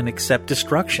take them and accept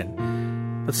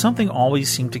destruction. But something always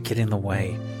seemed to get in the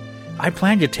way. I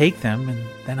planned to take them, and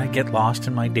then I'd get lost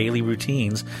in my daily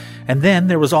routines. And then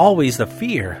there was always the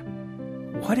fear.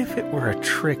 What if it were a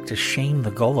trick to shame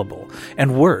the gullible?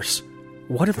 And worse,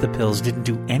 what if the pills didn't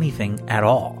do anything at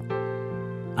all?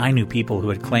 I knew people who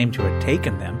had claimed to have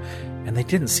taken them, and they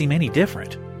didn't seem any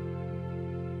different.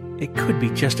 It could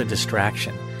be just a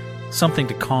distraction, something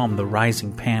to calm the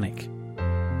rising panic.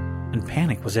 And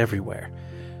panic was everywhere.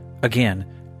 Again,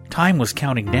 time was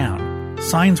counting down.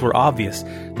 Signs were obvious.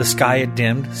 The sky had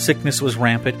dimmed, sickness was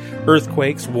rampant,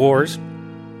 earthquakes, wars.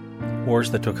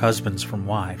 Wars that took husbands from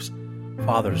wives,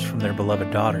 fathers from their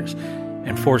beloved daughters,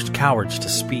 and forced cowards to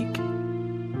speak.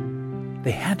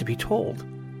 They had to be told.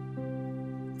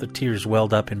 The tears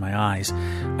welled up in my eyes.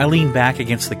 I leaned back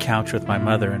against the couch with my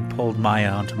mother and pulled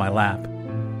Maya onto my lap.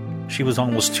 She was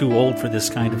almost too old for this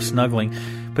kind of snuggling,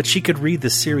 but she could read the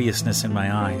seriousness in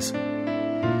my eyes.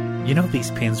 You know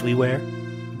these pins we wear?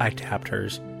 I tapped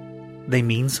hers. They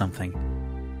mean something.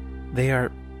 They are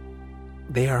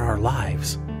our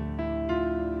lives.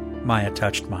 Maya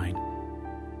touched mine.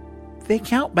 They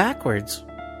count backwards.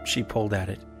 She pulled at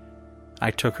it.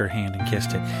 I took her hand and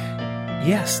kissed it.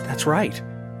 Yes, that's right.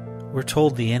 We're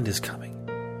told the end is coming.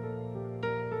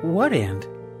 What end?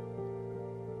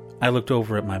 I looked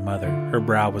over at my mother. Her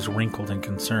brow was wrinkled in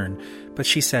concern, but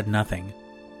she said nothing.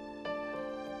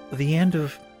 the end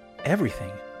of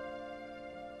everything.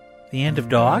 The end of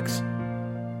dogs?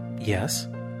 Yes.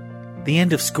 The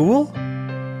end of school?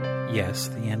 Yes,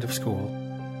 the end of school.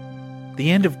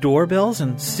 The end of doorbells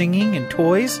and singing and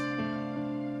toys?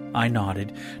 I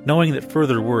nodded, knowing that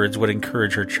further words would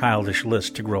encourage her childish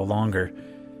list to grow longer.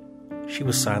 She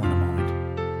was silent a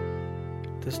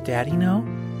moment. Does Daddy know?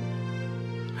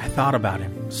 I thought about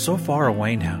him, so far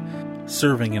away now,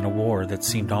 serving in a war that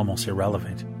seemed almost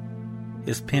irrelevant.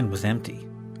 His pin was empty,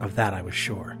 of that I was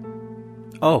sure.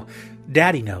 Oh,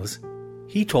 Daddy knows.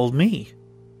 He told me.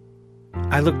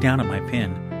 I looked down at my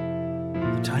pin.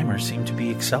 The timer seemed to be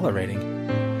accelerating.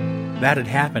 That had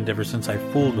happened ever since I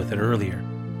fooled with it earlier.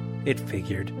 It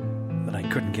figured that I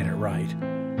couldn't get it right.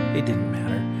 It didn't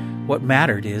matter. What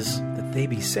mattered is that they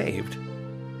be saved.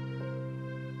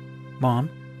 Mom,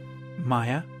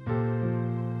 Maya,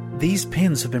 these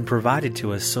pins have been provided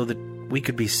to us so that we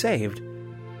could be saved.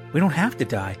 We don't have to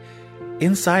die.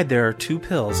 Inside there are 2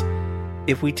 pills.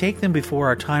 If we take them before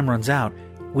our time runs out,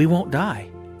 we won't die.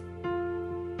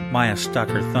 Maya stuck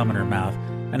her thumb in her mouth,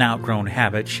 an outgrown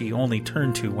habit she only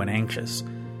turned to when anxious.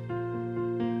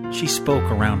 She spoke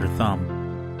around her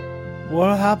thumb.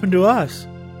 What'll happen to us?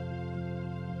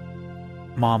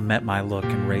 Mom met my look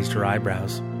and raised her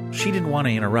eyebrows. She didn't want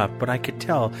to interrupt, but I could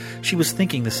tell she was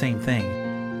thinking the same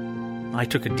thing. I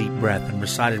took a deep breath and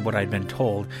recited what I'd been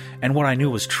told, and what I knew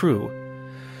was true.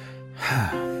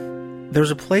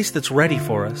 There's a place that's ready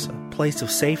for us, a place of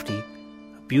safety,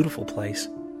 a beautiful place.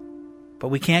 But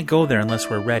we can't go there unless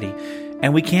we're ready,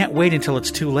 and we can't wait until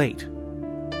it's too late.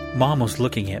 Mom was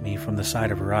looking at me from the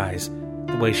side of her eyes,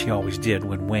 the way she always did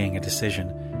when weighing a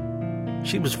decision.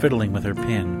 She was fiddling with her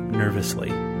pin, nervously.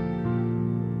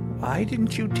 Why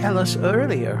didn't you tell us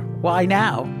earlier? Why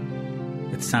now?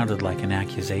 It sounded like an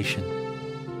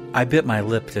accusation. I bit my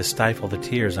lip to stifle the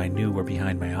tears I knew were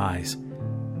behind my eyes.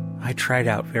 I tried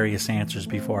out various answers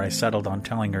before I settled on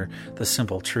telling her the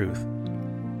simple truth.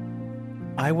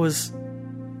 I was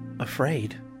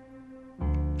afraid.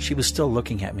 She was still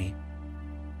looking at me.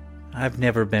 I've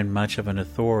never been much of an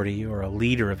authority or a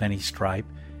leader of any stripe,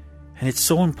 and it's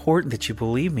so important that you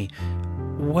believe me.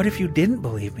 What if you didn't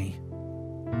believe me?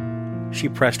 She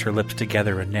pressed her lips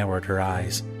together and narrowed her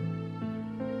eyes.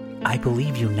 I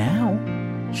believe you now,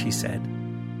 she said.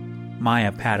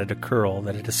 Maya patted a curl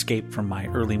that had escaped from my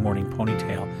early morning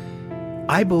ponytail.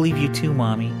 I believe you too,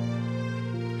 Mommy.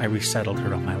 I resettled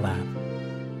her on my lap.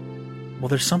 Well,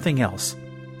 there's something else.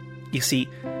 You see,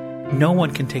 no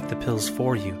one can take the pills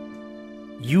for you.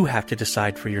 You have to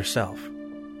decide for yourself.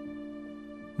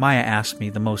 Maya asked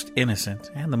me the most innocent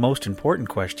and the most important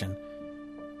question.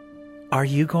 Are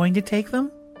you going to take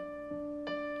them?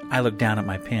 I looked down at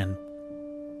my pin.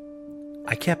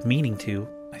 I kept meaning to,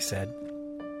 I said.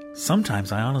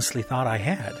 Sometimes I honestly thought I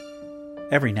had.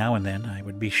 Every now and then I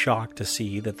would be shocked to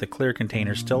see that the clear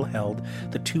container still held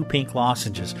the 2 pink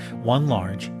lozenges, one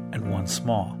large and one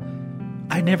small.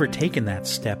 I'd never taken that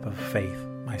step of faith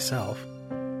myself.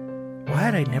 Why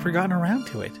had I never gotten around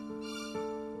to it?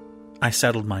 I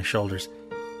settled my shoulders.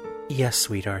 Yes,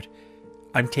 sweetheart.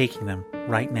 I'm taking them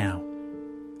right now.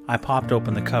 I popped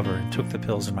open the cover and took the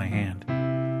pills in my hand.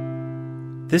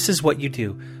 This is what you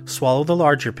do. Swallow the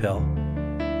larger pill.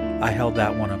 I held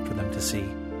that one up for them to see.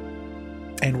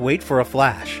 And wait for a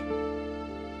flash.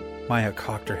 Maya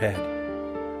cocked her head.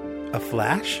 A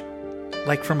flash?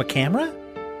 Like from a camera?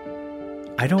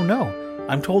 I don't know.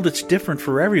 I'm told it's different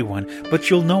for everyone, but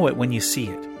you'll know it when you see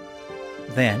it.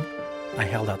 Then, I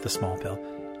held out the small pill.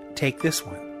 Take this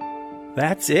one.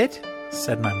 That's it?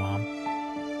 Said my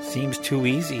mom. Seems too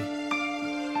easy.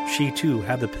 She, too,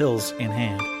 had the pills in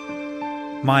hand.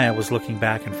 Maya was looking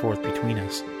back and forth between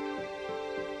us.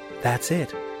 That's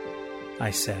it,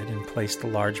 I said, and placed the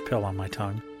large pill on my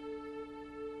tongue.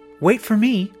 Wait for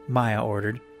me, Maya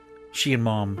ordered. She and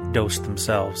Mom dosed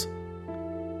themselves.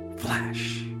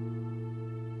 Flash.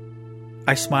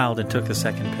 I smiled and took the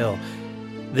second pill.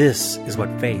 This is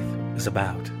what faith is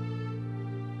about.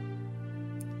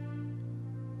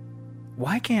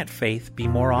 Why can't faith be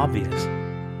more obvious?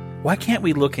 Why can't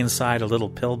we look inside a little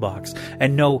pill box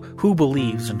and know who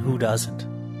believes and who doesn't?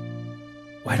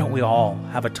 Why don't we all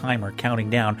have a timer counting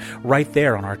down right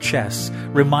there on our chests,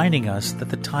 reminding us that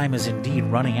the time is indeed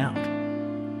running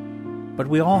out? But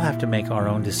we all have to make our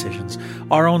own decisions,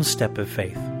 our own step of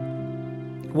faith.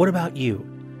 What about you?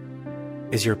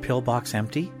 Is your pill box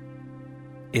empty?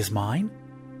 Is mine?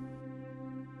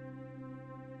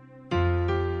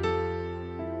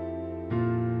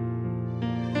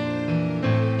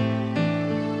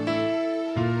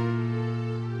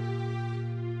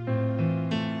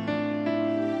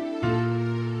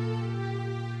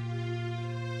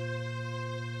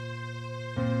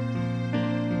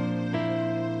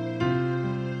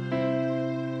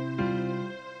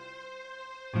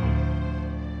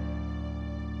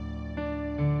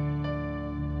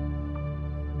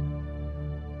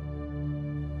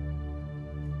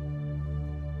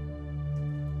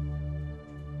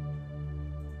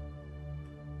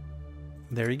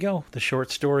 there you go. The short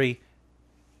story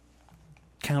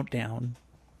countdown.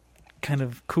 Kind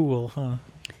of cool, huh?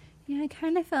 Yeah, I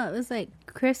kind of felt it was like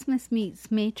Christmas meets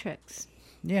Matrix.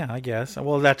 Yeah, I guess.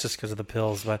 Well, that's just because of the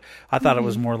pills, but I thought it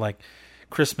was more like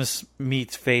Christmas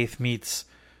meets Faith meets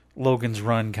Logan's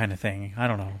Run kind of thing. I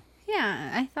don't know. Yeah,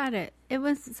 I thought it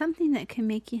was something that can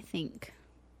make you think.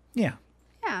 Yeah.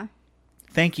 Yeah.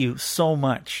 Thank you so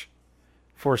much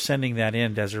for sending that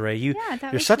in, Desiree. You're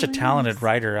was such really a talented nice.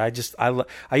 writer.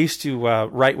 I used to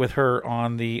write with her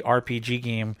on the RPG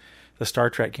game, the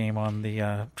Star Trek game on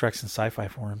the Treks and Sci-Fi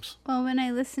forums. Well, when I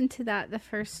listened to that the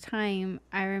first time,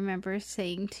 I remember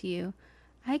saying to you,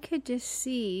 I could just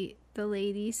see the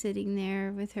lady sitting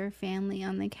there with her family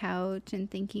on the couch and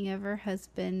thinking of her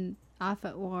husband off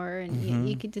at war, and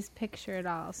you could just picture it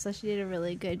all. So she did a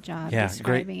really good job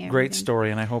describing everything. Great story,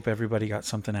 and I hope everybody got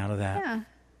something out of that. Yeah.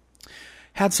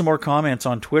 Had some more comments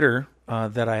on Twitter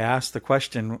that I asked the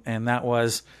question, and that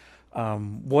was,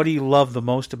 what do you love the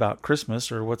most about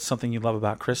Christmas, or what's something you love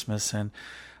about Christmas? And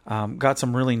got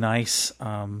some really nice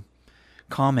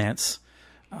comments.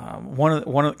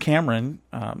 Cameron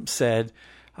said,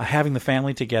 having the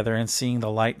family together and seeing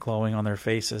the light glowing on their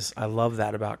faces. I love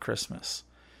that about Christmas.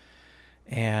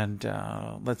 And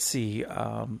let's see,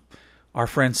 our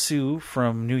friend Sue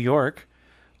from New York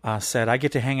said, I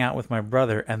get to hang out with my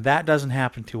brother, and that doesn't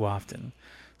happen too often.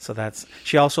 So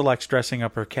she also likes dressing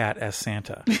up her cat as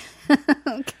Santa.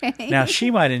 Okay. Now,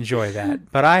 she might enjoy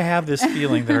that, but I have this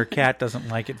feeling that her cat doesn't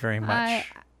like it very much.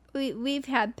 We've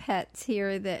had pets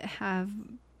here that have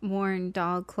worn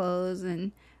dog clothes,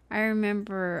 and I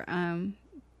remember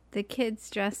the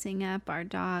kids dressing up our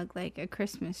dog like a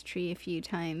Christmas tree a few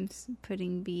times,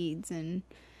 putting beads and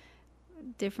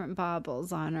different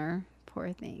baubles on her.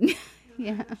 Poor thing.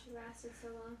 Yeah. She lasted so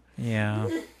long.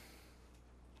 Yeah.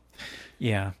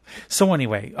 Yeah. So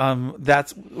anyway,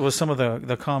 that was some of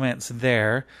the comments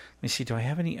there. Let me see. Do I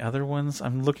have any other ones?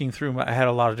 I'm looking through. I had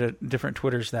a lot of different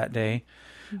Twitters that day.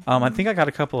 I think I got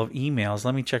a couple of emails.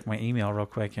 Let me check my email real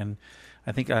quick. And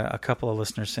I think a couple of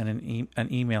listeners sent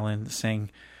an email in saying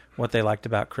what they liked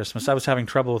about Christmas. I was having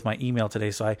trouble with my email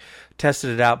today, so I tested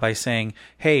it out by saying,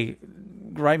 hey,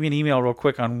 write me an email real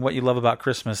quick on what you love about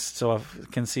Christmas so I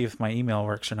can see if my email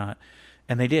works or not.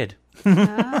 And they did.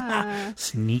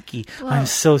 Sneaky. Well, I'm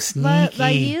so sneaky.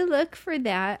 While you look for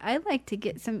that, I'd like to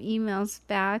get some emails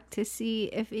back to see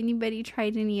if anybody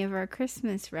tried any of our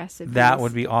Christmas recipes. That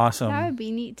would be awesome. That would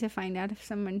be neat to find out if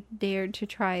someone dared to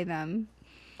try them.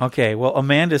 Okay, well,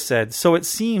 Amanda said, so it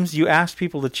seems you asked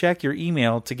people to check your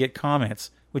email to get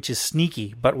comments, which is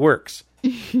sneaky, but works.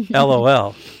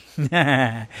 LOL.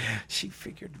 She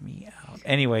figured me out.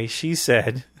 Anyway, she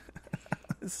said,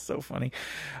 it's so funny.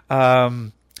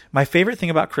 My favorite thing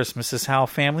about Christmas is how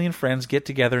family and friends get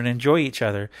together and enjoy each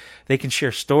other. They can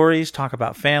share stories, talk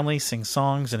about family, sing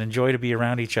songs, and enjoy to be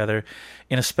around each other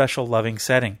in a special, loving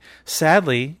setting.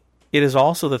 Sadly, it is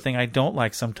also the thing I don't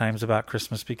like sometimes about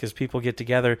Christmas because people get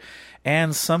together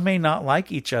and some may not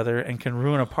like each other and can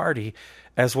ruin a party,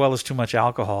 as well as too much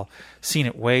alcohol. Seen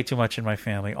it way too much in my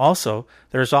family. Also,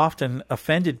 there's often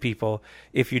offended people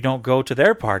if you don't go to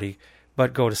their party,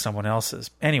 but go to someone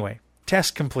else's. Anyway,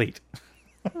 test complete.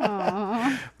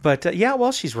 Aww. But yeah,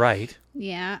 well, she's right.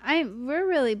 Yeah, we're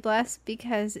really blessed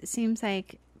because it seems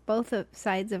like both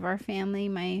sides of our family,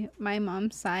 my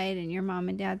mom's side and your mom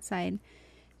and dad's side,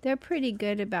 they're pretty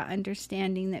good about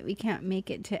understanding that we can't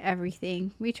make it to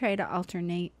everything. We try to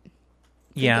alternate.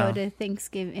 Yeah. Go to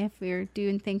Thanksgiving. If we're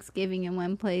doing Thanksgiving in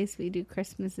one place, we do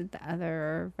Christmas at the other,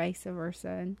 or vice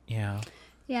versa. Yeah.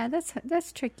 Yeah,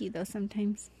 that's tricky though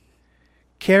sometimes.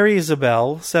 Carrie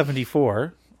Isabel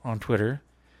 74 on Twitter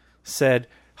said,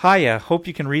 "Hiya, hope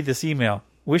you can read this email.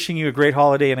 Wishing you a great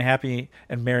holiday and a happy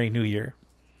and merry New Year."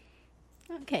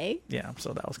 Okay. Yeah,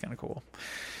 so that was kind of cool.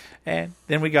 And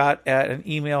then we got an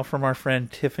email from our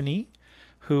friend Tiffany,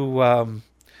 who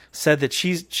said that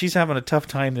she's having a tough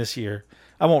time this year.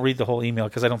 I won't read the whole email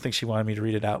because I don't think she wanted me to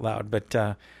read it out loud.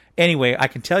 But anyway, I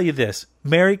can tell you this.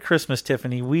 Merry Christmas,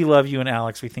 Tiffany. We love you and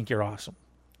Alex. We think you're awesome.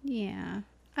 Yeah.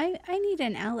 I need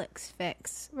an Alex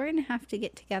fix. We're going to have to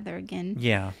get together again.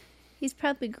 Yeah. He's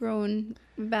probably grown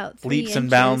about 3 Leaps and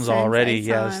inches bounds since already. I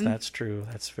saw Yes, him. that's true.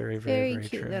 That's very, very, very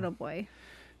cute true. little boy.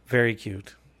 Very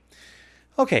cute.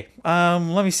 Okay,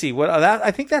 let me see.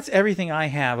 I think that's everything I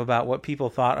have about what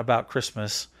people thought about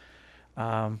Christmas.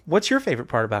 What's your favorite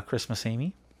part about Christmas,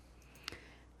 Amy?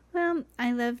 Well,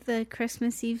 I love the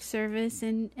Christmas Eve service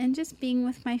and just being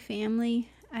with my family.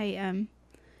 I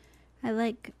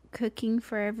like cooking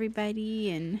for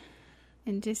everybody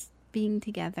and just being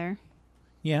together.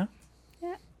 Yeah.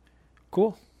 Yeah.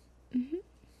 Cool.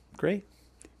 Great.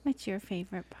 What's your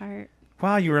favorite part?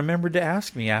 Wow, you remembered to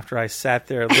ask me after I sat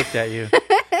there and looked at you.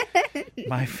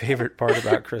 My favorite part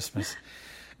about Christmas.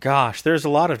 Gosh, there's a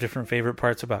lot of different favorite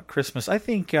parts about Christmas. I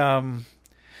think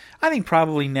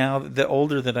probably now, the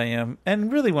older that I am,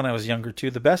 and really when I was younger too,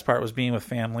 the best part was being with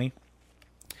family.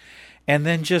 And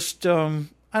then just, I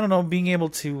don't know, being able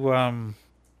to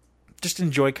just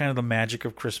enjoy kind of the magic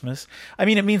of Christmas. I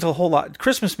mean, it means a whole lot.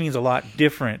 Christmas means a lot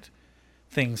different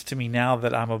things to me now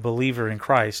that I'm a believer in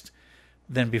Christ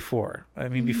than before. I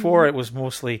mean, before it was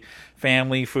mostly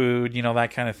family, food,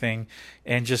 that kind of thing,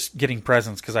 and just getting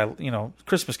presents, because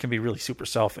Christmas can be really super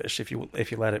selfish if you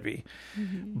let it be.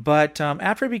 But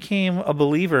after I became a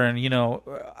believer, and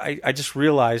I just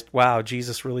realized, wow,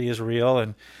 Jesus really is real,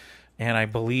 and I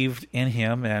believed in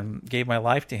him and gave my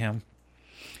life to him.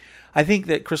 I think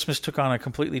that Christmas took on a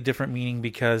completely different meaning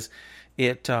because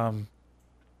it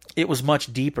was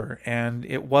much deeper, and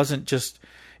it wasn't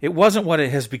what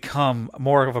it has become,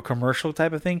 more of a commercial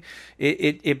type of thing.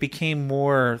 It became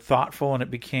more thoughtful, and it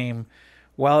became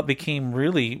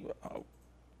really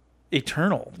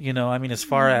eternal. I mean, as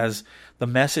far as the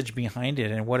message behind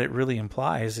it and what it really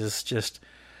implies is just,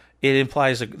 it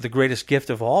implies the greatest gift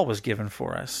of all was given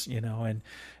for us,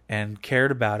 and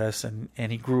cared about us, and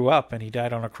he grew up, and he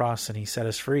died on a cross, and he set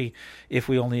us free if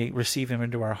we only receive him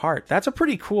into our heart. That's a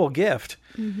pretty cool gift.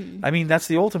 I mean, that's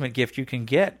the ultimate gift you can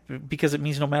get, because it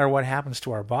means no matter what happens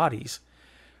to our bodies,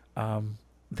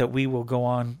 that we will go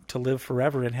on to live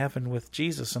forever in heaven with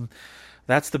Jesus. And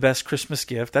that's the best Christmas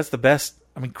gift. That's the best,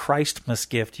 Christmas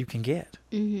gift you can get.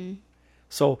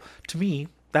 So to me,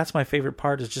 that's my favorite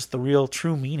part, is just the real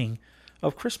true meaning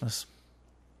of Christmas.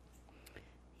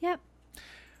 Yep.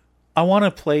 I want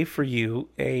to play for you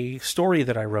a story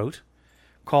that I wrote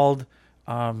called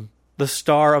The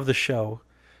Star of the Show.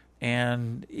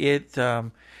 And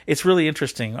it's really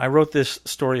interesting. I wrote this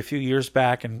story a few years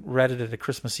back and read it at a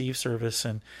Christmas Eve service,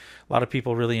 and a lot of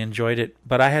people really enjoyed it.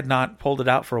 But I had not pulled it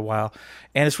out for a while.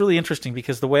 And it's really interesting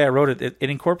because the way I wrote it, it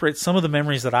incorporates some of the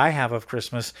memories that I have of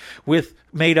Christmas with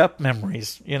made-up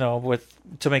memories,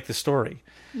 to make the story.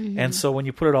 And so when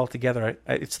you put it all together,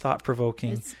 it's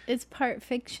thought-provoking. It's part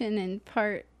fiction and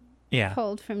part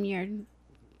pulled from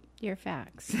your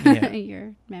facts,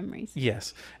 your memories.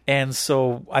 Yes, and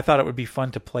so I thought it would be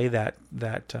fun to play that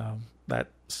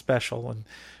special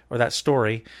or that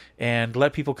story, and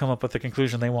let people come up with the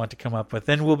conclusion they want to come up with.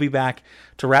 Then we'll be back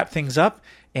to wrap things up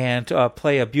and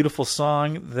play a beautiful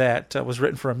song that was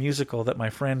written for a musical that my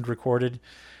friend recorded,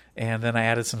 and then I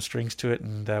added some strings to it,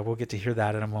 and we'll get to hear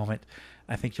that in a moment.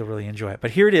 I think you'll really enjoy it.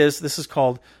 But here it is. This is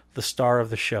called The Star of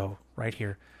the Show, right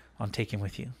here on Take Him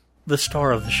With You. The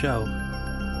Star of the Show.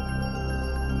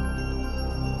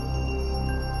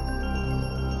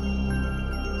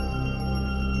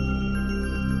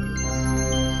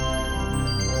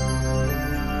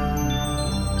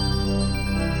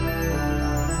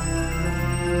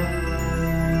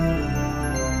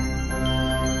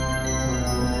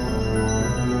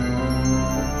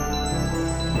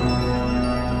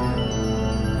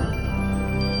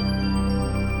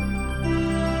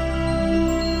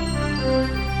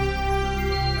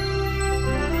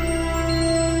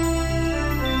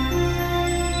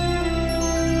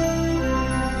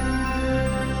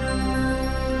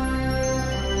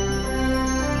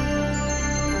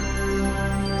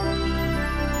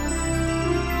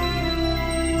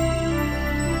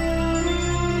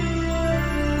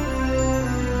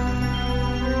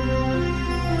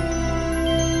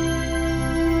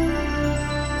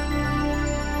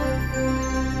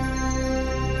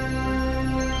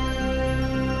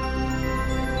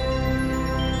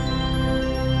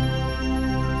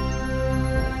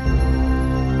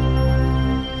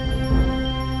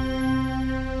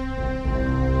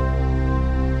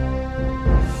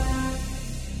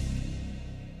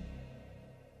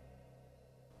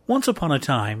 Once upon a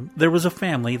time, there was a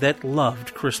family that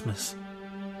loved Christmas.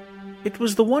 It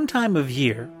was the one time of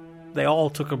year they all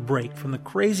took a break from the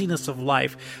craziness of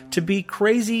life to be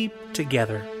crazy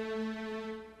together.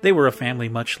 They were a family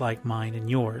much like mine and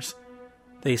yours.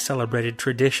 They celebrated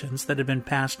traditions that had been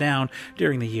passed down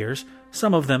during the years.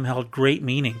 Some of them held great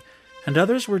meaning, and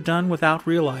others were done without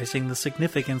realizing the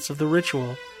significance of the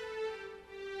ritual.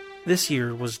 This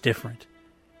year was different.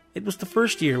 It was the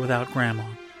first year without Grandma.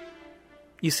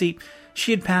 You see, she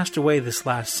had passed away this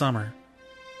last summer.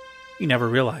 You never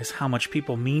realize how much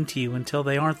people mean to you until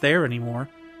they aren't there anymore.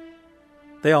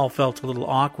 They all felt a little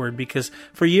awkward because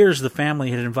for years the family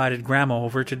had invited Grandma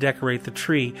over to decorate the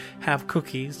tree, have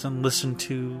cookies, and listen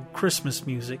to Christmas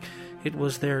music. It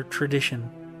was their tradition.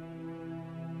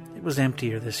 It was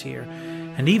emptier this year,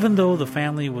 and even though the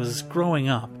family was growing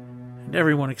up and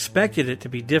everyone expected it to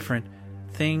be different,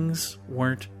 things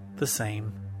weren't the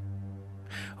same.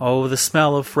 Oh, the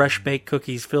smell of fresh-baked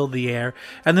cookies filled the air,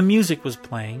 and the music was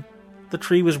playing. The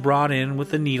tree was brought in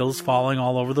with the needles falling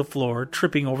all over the floor,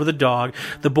 tripping over the dog.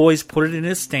 The boys put it in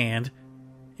its stand.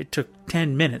 It took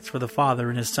 10 minutes for the father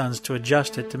and his sons to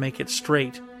adjust it to make it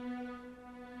straight.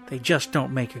 They just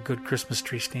don't make a good Christmas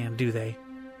tree stand, do they?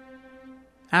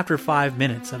 After 5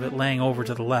 minutes of it laying over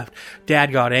to the left,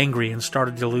 Dad got angry and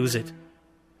started to lose it.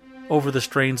 Over the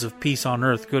strains of peace on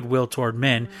earth, goodwill toward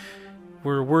men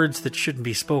were words that shouldn't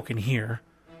be spoken here.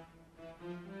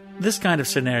 This kind of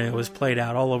scenario is played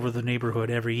out all over the neighborhood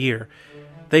every year.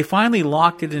 They finally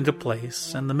locked it into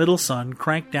place, and the middle son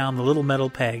cranked down the little metal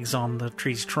pegs on the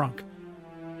tree's trunk.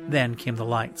 Then came the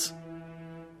lights.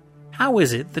 How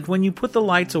is it that when you put the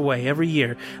lights away every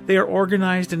year, they are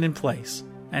organized and in place,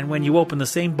 and when you open the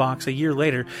same box a year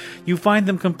later, you find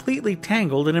them completely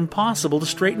tangled and impossible to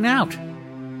straighten out?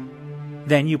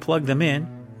 Then you plug them in,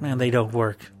 and they don't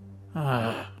work.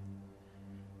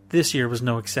 This year was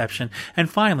no exception, and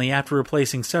finally, after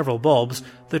replacing several bulbs,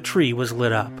 the tree was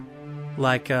lit up.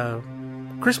 Like a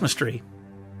Christmas tree.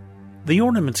 The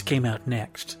ornaments came out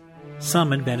next.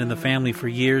 Some had been in the family for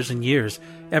years and years,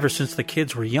 ever since the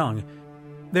kids were young.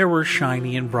 There were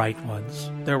shiny and bright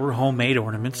ones. There were homemade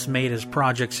ornaments made as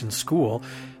projects in school.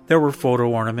 There were photo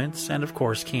ornaments, and of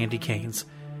course candy canes.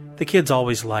 The kids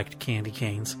always liked candy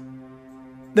canes.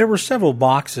 There were several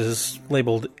boxes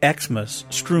labeled Xmas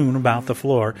strewn about the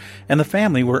floor, and the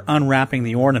family were unwrapping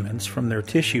the ornaments from their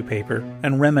tissue paper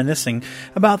and reminiscing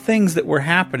about things that were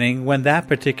happening when that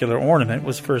particular ornament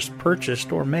was first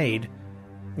purchased or made.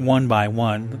 One by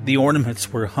one, the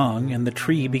ornaments were hung, and the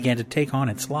tree began to take on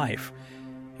its life.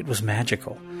 It was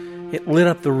magical. It lit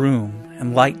up the room,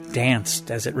 and light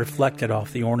danced as it reflected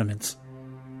off the ornaments.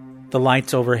 The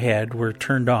lights overhead were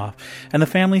turned off, and the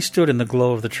family stood in the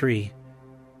glow of the tree.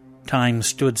 Time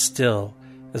stood still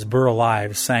as Burl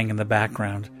Ives sang in the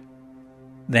background.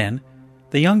 Then,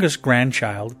 the youngest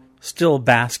grandchild, still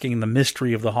basking in the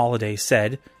mystery of the holiday,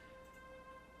 said,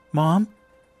 "Mom,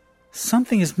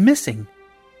 something is missing."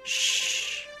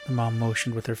 "Shh," the mom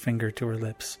motioned with her finger to her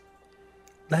lips.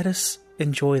 "Let us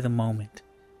enjoy the moment."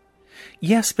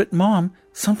 "Yes, but Mom,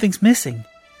 something's missing,"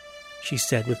 she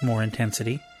said with more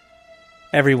intensity.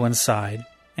 Everyone sighed,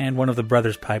 and one of the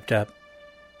brothers piped up.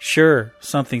 "Sure,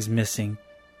 something's missing.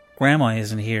 Grandma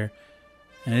isn't here,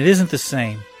 and it isn't the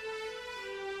same."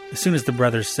 As soon as the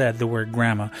brothers said the word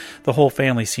Grandma, the whole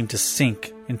family seemed to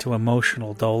sink into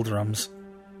emotional doldrums.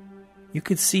 You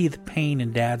could see the pain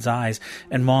in Dad's eyes,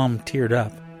 and Mom teared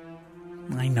up.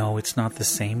 "I know it's not the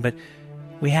same, but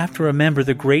we have to remember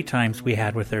the great times we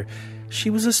had with her. She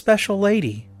was a special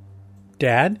lady."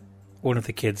 "Dad," one of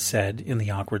the kids said in the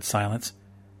awkward silence,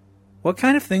 "what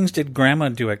kind of things did Grandma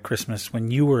do at Christmas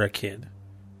when you were a kid?"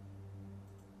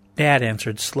 Dad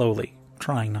answered slowly,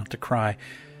 trying not to cry.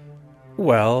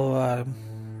 "Well,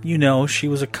 she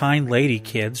was a kind lady,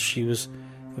 kids. She was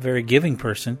a very giving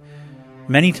person.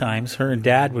 Many times, her and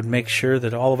Dad would make sure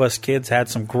that all of us kids had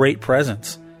some great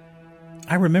presents.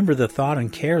 I remember the thought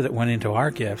and care that went into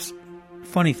our gifts.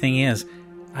 Funny thing is,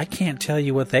 I can't tell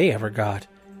you what they ever got.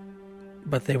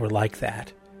 But they were like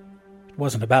that. It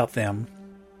wasn't about them.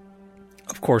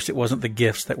 Of course, it wasn't the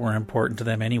gifts that were important to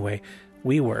them anyway.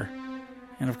 We were.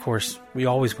 And of course, we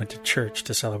always went to church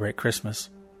to celebrate Christmas."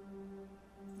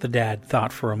 The dad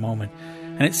thought for a moment,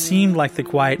 and it seemed like the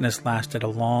quietness lasted a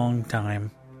long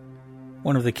time.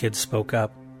 One of the kids spoke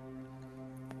up.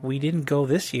 "We didn't go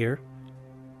this year."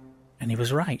 And he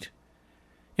was right.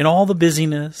 In all the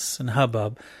busyness and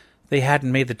hubbub, they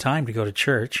hadn't made the time to go to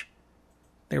church.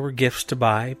 There were gifts to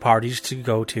buy, parties to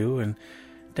go to, and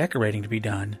decorating to be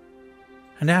done.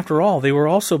 And after all, they were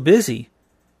all so busy.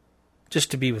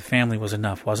 Just to be with family was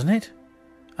enough, wasn't it?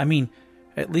 I mean,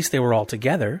 at least they were all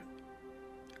together.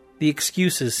 The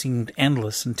excuses seemed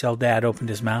endless until Dad opened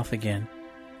his mouth again.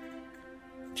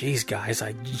 "Geez, guys,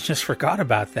 I just forgot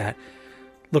about that."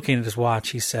 Looking at his watch,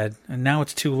 he said, "And now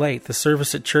it's too late. The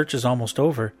service at church is almost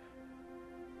over."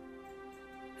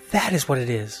 "That is what it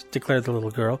is," declared the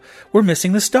little girl. "We're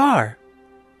missing the star."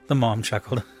 The mom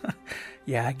chuckled.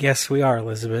 "Yeah, I guess we are,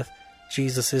 Elizabeth.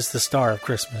 Jesus is the star of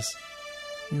Christmas."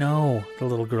 "No," the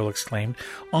little girl exclaimed.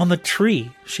 "On the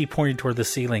tree," she pointed toward the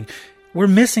ceiling. "We're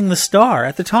missing the star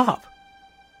at the top."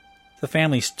 The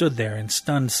family stood there in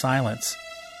stunned silence.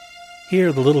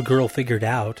 Here the little girl figured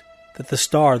out that the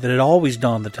star that had always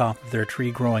dawned the top of their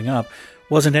tree growing up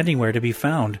wasn't anywhere to be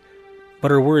found,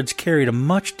 but her words carried a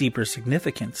much deeper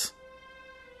significance.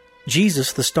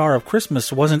 Jesus, the star of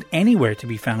Christmas, wasn't anywhere to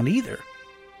be found either.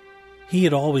 He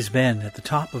had always been at the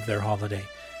top of their holiday,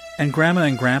 and Grandma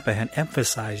and Grandpa had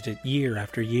emphasized it year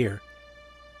after year.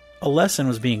 A lesson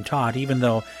was being taught, even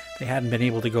though they hadn't been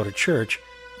able to go to church.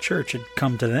 Church had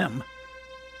come to them.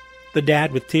 The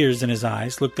dad, with tears in his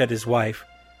eyes, looked at his wife.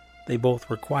 They both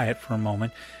were quiet for a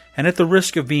moment, and at the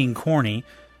risk of being corny,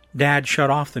 Dad shut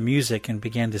off the music and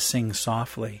began to sing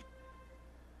softly.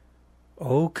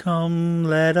 "Oh, come,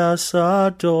 let us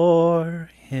adore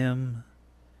him."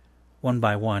 One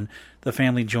by one, the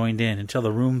family joined in until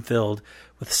the room filled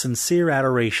with sincere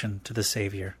adoration to the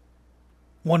Savior.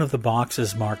 One of the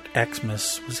boxes marked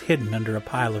Xmas was hidden under a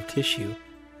pile of tissue.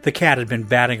 The cat had been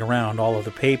batting around all of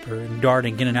the paper and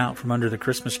darting in and out from under the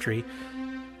Christmas tree.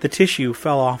 The tissue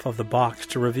fell off of the box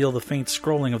to reveal the faint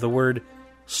scrolling of the word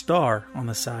 "star" on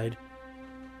the side.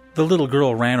 The little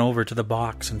girl ran over to the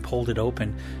box and pulled it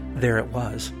open. There it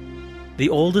was, the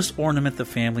oldest ornament the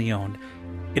family owned.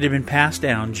 It had been passed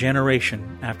down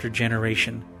generation after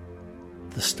generation.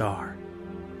 The star.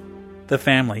 The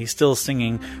family, still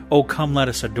singing, "Oh, come, let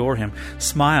us adore him,"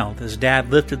 smiled as Dad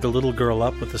lifted the little girl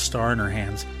up with the star in her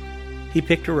hands. He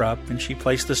picked her up, and she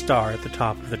placed the star at the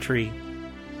top of the tree.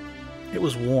 It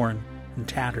was worn and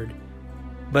tattered,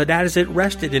 but as it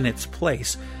rested in its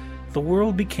place, the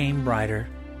world became brighter.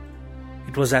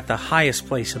 It was at the highest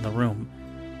place in the room.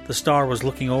 The star was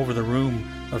looking over the room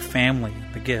of family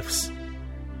and the gifts.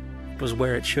 It was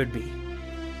where it should be.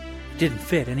 It didn't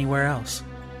fit anywhere else.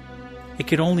 It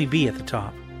could only be at the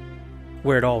top,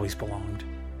 where it always belonged.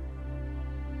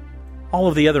 All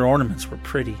of the other ornaments were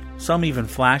pretty, some even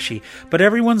flashy, but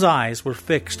everyone's eyes were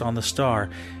fixed on the star.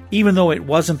 Even though it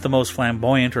wasn't the most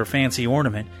flamboyant or fancy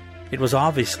ornament, it was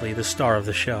obviously the star of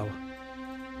the show.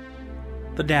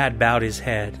 The dad bowed his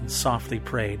head and softly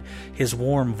prayed. His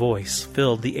warm voice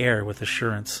filled the air with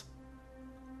assurance.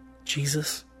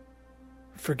 "Jesus,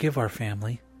 forgive our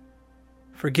family.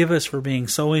 Forgive us for being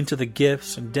so into the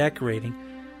gifts and decorating,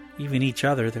 even each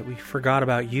other, that we forgot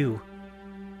about you.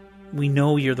 We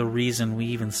know you're the reason we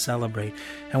even celebrate,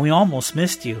 and we almost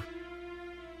missed you.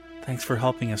 Thanks for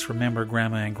helping us remember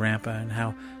Grandma and Grandpa and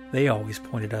how they always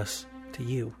pointed us to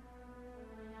you.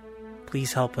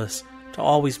 Please help us to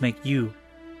always make you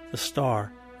the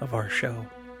star of our show.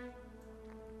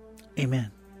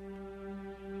 Amen."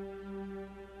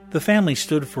 The family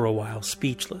stood for a while,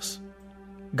 speechless.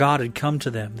 God had come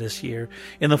to them this year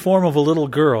in the form of a little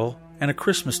girl and a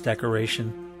Christmas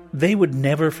decoration. They would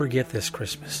never forget this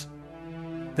Christmas.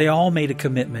 They all made a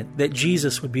commitment that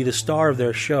Jesus would be the star of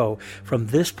their show from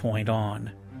this point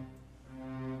on.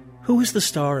 Who is the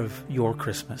star of your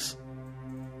Christmas?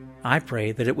 I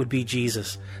pray that it would be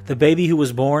Jesus, the baby who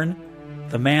was born,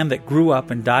 the man that grew up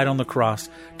and died on the cross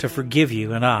to forgive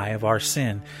you and I of our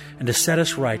sin and to set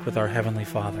us right with our Heavenly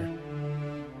Father.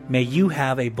 May you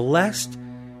have a blessed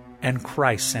and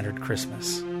Christ-centered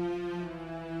Christmas.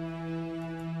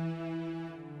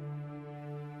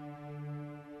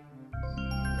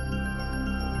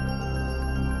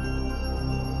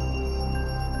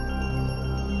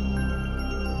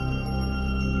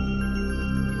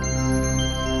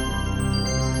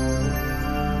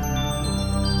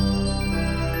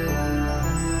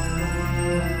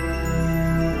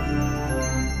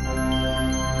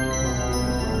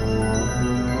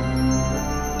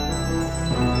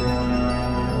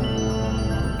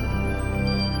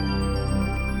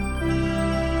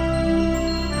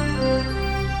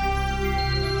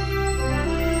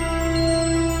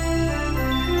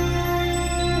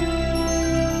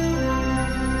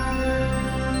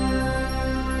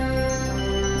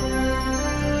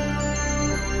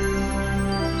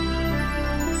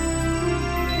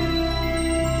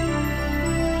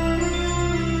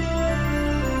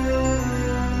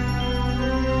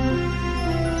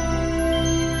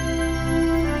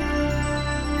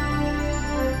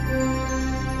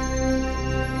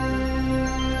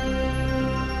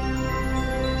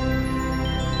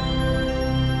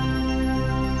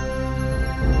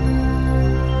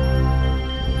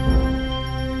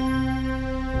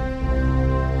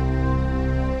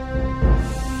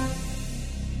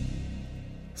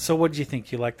 So what did you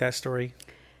think? You like that story?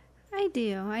 I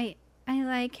do. I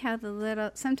like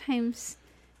how sometimes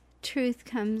truth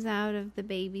comes out of the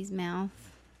baby's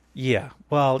mouth. Yeah.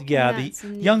 Well, yeah, the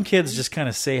young kids just kind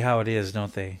of say how it is,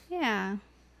 don't they? Yeah.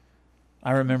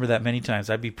 I remember that many times.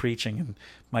 I'd be preaching and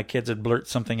my kids would blurt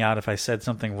something out if I said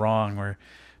something wrong or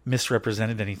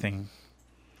misrepresented anything.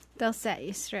 They'll set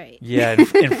you straight. Yeah,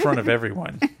 in front of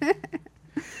everyone.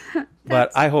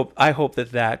 But I hope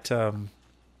that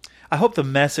I hope the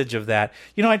message of that,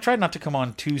 I tried not to come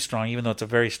on too strong, even though it's a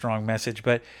very strong message,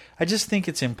 but I just think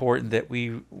it's important that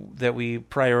we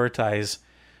prioritize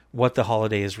what the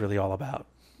holiday is really all about.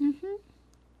 Mm-hmm.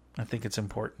 I think it's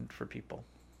important for people.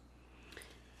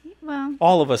 Well,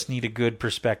 all of us need a good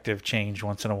perspective change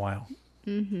once in a while.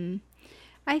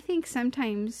 I think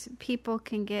sometimes people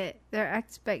can get their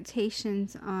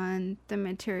expectations on the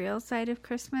material side of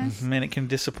Christmas. And it can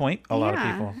disappoint a lot of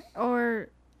people.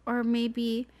 Or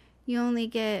maybe you only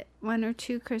get 1 or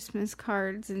 2 Christmas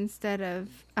cards instead of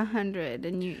 100,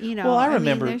 and you know. Well, I mean,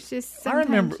 remember. there's just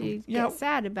sometimes you get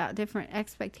sad about different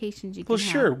expectations you can have.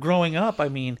 Well, sure. Growing up, I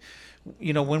mean,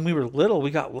 you know, when we were little,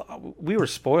 we were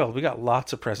spoiled. We got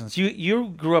lots of presents.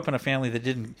 You grew up in a family that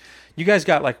didn't. You guys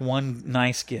got like one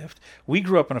nice gift. We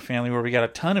grew up in a family where we got a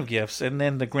ton of gifts, and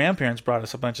then the grandparents brought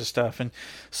us a bunch of stuff. And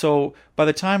so by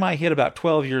the time I hit about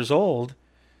 12 years old,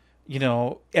 you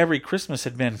know, every Christmas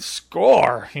had been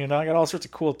score. You know, I got all sorts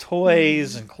of cool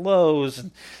toys and clothes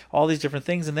and all these different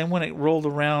things. And then when it rolled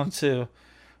around to,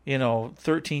 you know,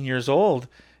 13 years old,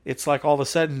 it's like all of a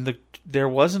sudden there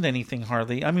wasn't anything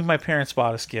hardly. I mean, my parents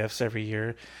bought us gifts every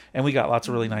year, and we got lots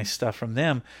of really nice stuff from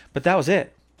them. But that was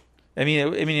it. I mean,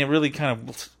 it really kind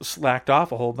of slacked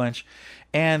off a whole bunch.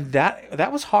 And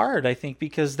that was hard, I think,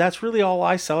 because that's really all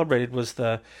I celebrated was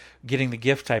the getting the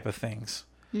gift type of things.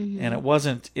 And it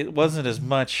wasn't as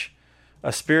much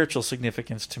a spiritual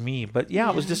significance to me, but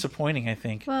it was disappointing, I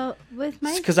think. Well,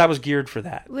 because I was geared for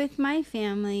that. With my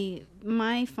family,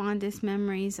 my fondest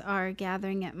memories are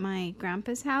gathering at my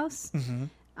grandpa's house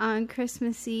on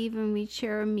Christmas Eve, and we'd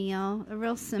share a meal, a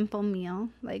real simple meal,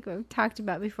 like we've talked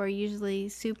about before, usually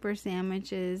soup or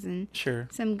sandwiches and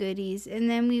some goodies. And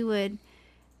then we would,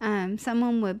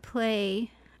 someone would play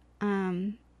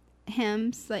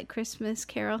hymns, like Christmas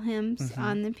carol hymns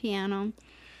on the piano,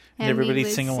 and everybody we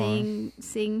would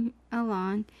sing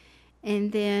along,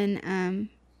 and then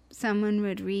someone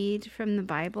would read from the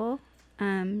Bible,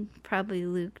 probably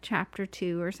Luke chapter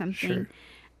 2 or something,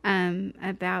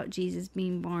 about Jesus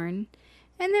being born.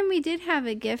 And then we did have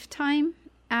a gift time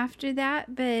after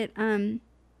that, but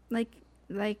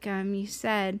like you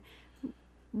said,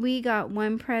 we got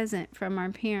one present from our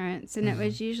parents, and it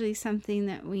was usually something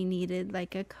that we needed,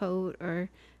 like a coat or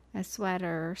a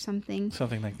sweater or something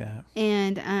like that.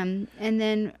 And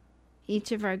then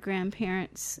each of our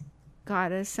grandparents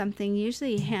got us something,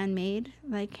 usually handmade,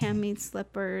 like handmade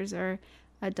slippers or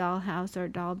a dollhouse or a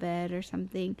doll bed or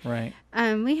something. Right.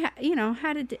 We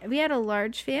had a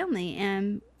large family,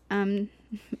 and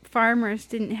farmers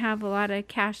didn't have a lot of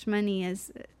cash money,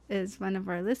 as one of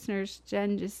our listeners,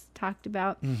 Jen, just talked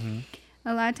about.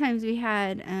 A lot of times we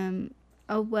had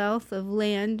a wealth of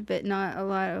land, but not a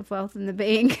lot of wealth in the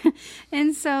bank.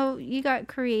 And so you got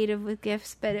creative with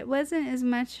gifts, but it wasn't as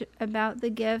much about the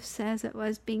gifts as it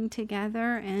was being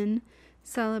together and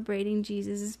celebrating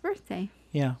Jesus' birthday.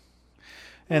 Yeah.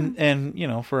 And you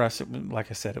know, for us,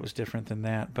 like I said, it was different than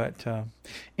that. But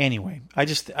anyway, I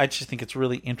just think it's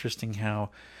really interesting how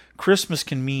Christmas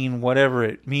can mean whatever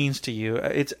it means to you.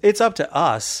 It's up to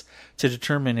us to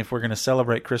determine if we're going to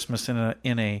celebrate Christmas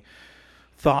in a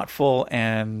thoughtful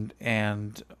and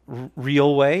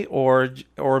real way or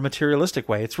a materialistic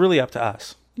way. It's really up to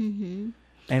us and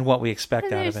what we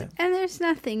expect out of it. And there's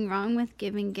nothing wrong with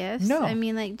giving gifts. No. I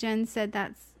mean, like Jen said,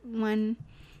 that's one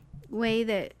way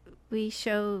that we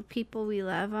show people we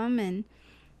love them.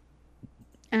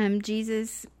 And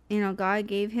Jesus, you know, God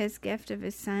gave his gift of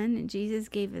his son, and Jesus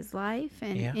gave his life.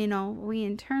 And, you know, we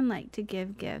in turn like to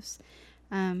give gifts.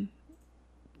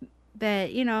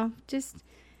 But, you know, just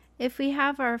if we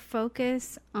have our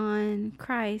focus on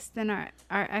Christ, then our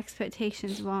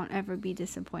expectations won't ever be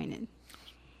disappointed.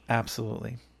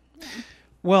 Absolutely.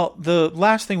 Well, the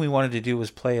last thing we wanted to do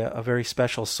was play a very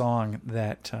special song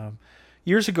that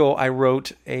years ago I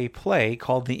wrote a play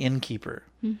called The Innkeeper.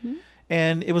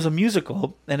 And it was a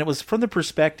musical, and it was from the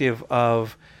perspective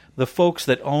of the folks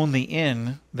that own the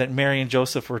inn that Mary and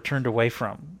Joseph were turned away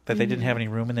from, that they didn't have any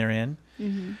room in their inn.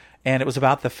 And it was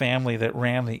about the family that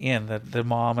ran the inn, the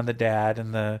mom and the dad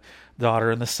and the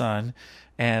daughter and the son.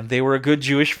 And they were a good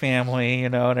Jewish family, you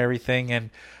know, and everything.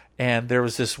 And there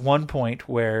was this one point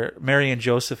where Mary and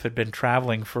Joseph had been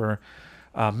traveling for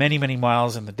many, many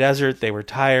miles in the desert. They were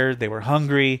tired. They were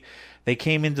hungry. They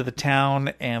came into the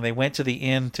town, and they went to the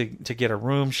inn to get a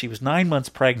room. She was 9 months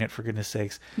pregnant, for goodness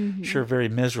sakes. Sure, very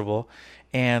miserable.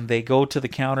 And they go to the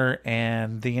counter,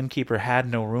 and the innkeeper had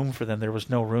no room for them. There was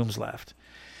no rooms left.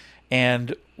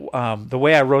 And the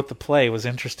way I wrote the play was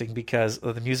interesting because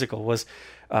of the musical was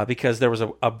because there was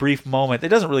a brief moment. It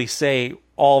doesn't really say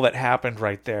all that happened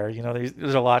right there. You know,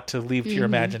 there's a lot to leave to your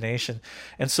imagination.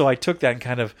 And so I took that and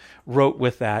kind of wrote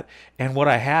with that. And what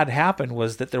I had happen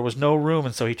was that there was no room,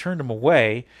 and so he turned him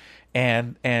away.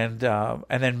 And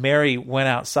then Mary went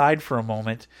outside for a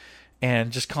moment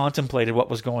and just contemplated what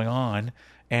was going on.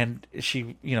 And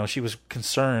she was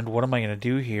concerned. What am I going to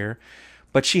do here?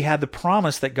 But she had the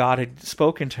promise that God had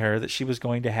spoken to her that she was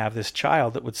going to have this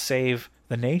child that would save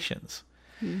the nations.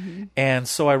 Mm-hmm. And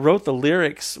so I wrote the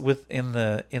lyrics in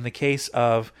the case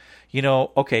of,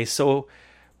 okay, so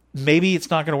maybe it's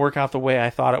not going to work out the way I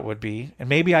thought it would be, and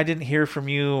maybe I didn't hear from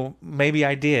you, maybe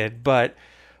I did, but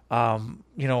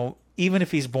even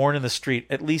if he's born in the street,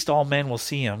 at least all men will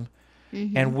see him.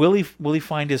 Mm-hmm. And will he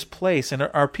find his place? And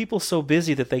are people so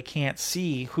busy that they can't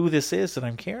see who this is that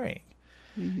I'm carrying?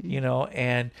 Mm-hmm.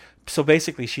 And so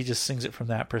basically she just sings it from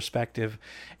that perspective.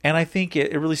 And I think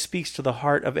it really speaks to the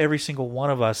heart of every single one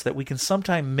of us that we can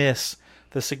sometimes miss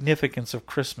the significance of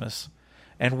Christmas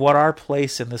and what our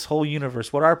place in this whole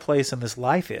universe, what our place in this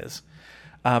life is,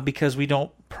 because we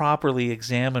don't properly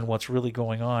examine what's really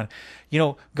going on.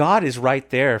 God is right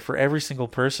there for every single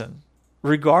person,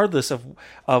 regardless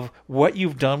of what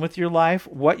you've done with your life,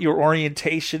 what your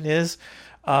orientation is,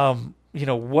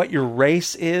 what your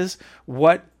race is,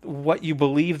 what you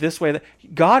believe this way.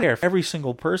 God is for every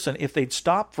single person if they'd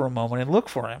stop for a moment and look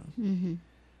for him. Mm-hmm.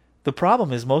 The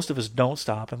problem is most of us don't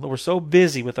stop, and we're so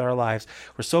busy with our lives,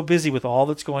 we're so busy with all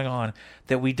that's going on,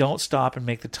 that we don't stop and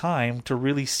make the time to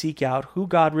really seek out who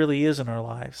God really is in our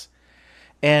lives.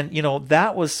 And,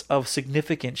 that was a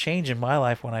significant change in my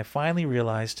life when I finally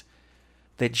realized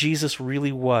that Jesus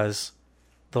really was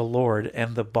the Lord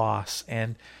and the boss,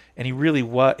 and he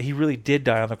really did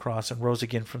die on the cross and rose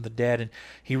again from the dead, and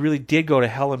he really did go to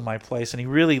hell in my place, and he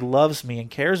really loves me and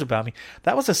cares about me.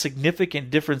 That was a significant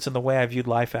difference in the way I viewed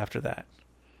life after that.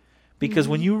 Because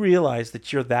when you realize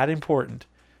that you're that important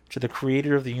to the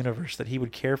creator of the universe, that he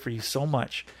would care for you so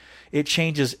much, it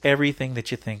changes everything that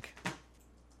you think.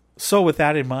 So with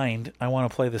that in mind, I want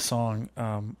to play the song.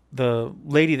 The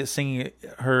lady that's singing,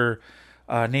 her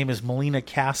name is Melina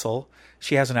Castle.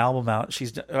 She has an album out.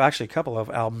 She's actually a couple of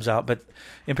albums out, but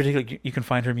in particular, you can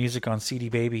find her music on CD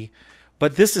Baby.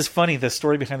 But this is funny. The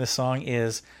story behind the song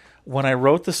is when I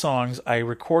wrote the songs, I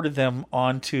recorded them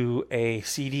onto a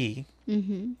CD,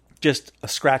 just a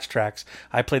scratch tracks.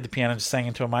 I played the piano and sang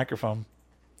into a microphone.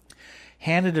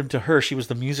 Handed them to her. She was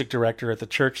the music director at the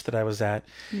church that I was at.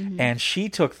 Mm-hmm. And she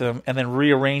took them and then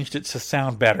rearranged it to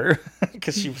sound better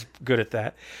because she was good at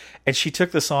that. And she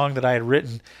took the song that I had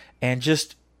written and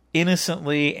just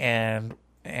innocently and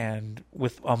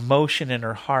with emotion in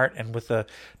her heart and with a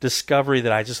discovery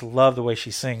that I just love the way she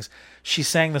sings, she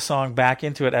sang the song back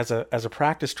into it as a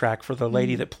practice track for the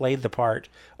lady that played the part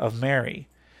of Mary.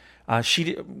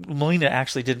 Melina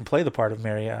actually didn't play the part of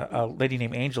Mary. A lady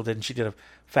named Angel did, and she did a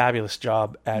fabulous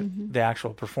job at the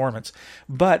actual performance.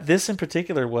 But this in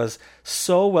particular was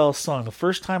so well sung. The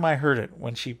first time I heard it,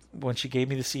 when she gave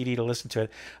me the CD to listen to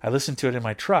it, I listened to it in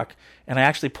my truck, and I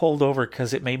actually pulled over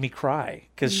because it made me cry,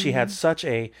 because she had such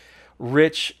a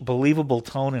rich, believable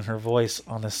tone in her voice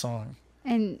on this song.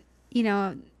 And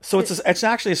so it's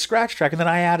actually a scratch track, and then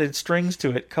I added strings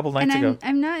to it a couple nights ago.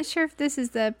 I'm not sure if this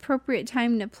is the appropriate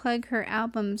time to plug her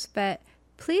albums, but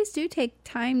please do take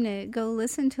time to go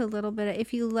listen to a little bit.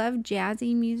 If you love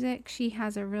jazzy music, she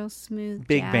has a real smooth,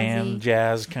 big jazzy band,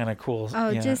 jazz, kind of cool.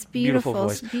 Just beautiful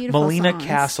voice. Beautiful Melina songs.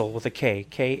 Castle with a K,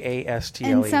 Kastle.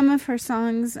 And some of her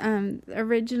songs,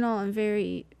 original and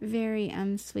very, very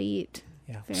sweet.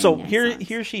 Yeah. So nice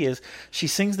here she is. She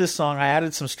sings this song. I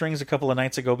added some strings a couple of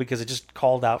nights ago because it just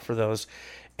called out for those.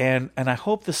 And I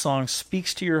hope the song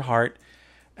speaks to your heart.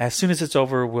 As soon as it's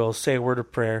over, we'll say a word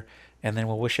of prayer, and then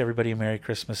we'll wish everybody a Merry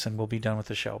Christmas, and we'll be done with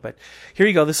the show. But here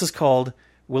you go. This is called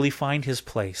Will He Find His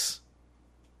Place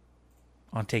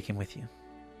on Take Him With You.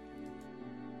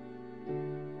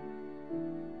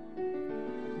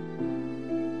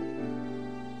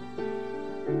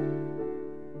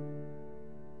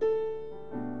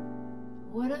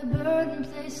 What a burden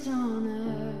placed on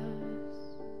us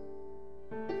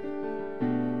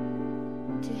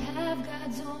to have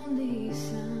God's only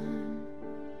Son,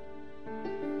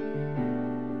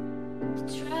 to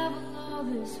travel all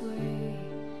this way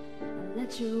and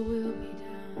let your will be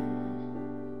done.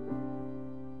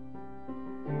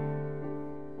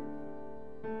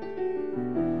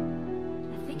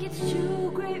 I think it's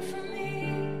too great for me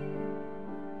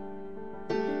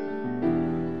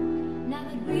now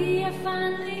that we are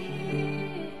finally here.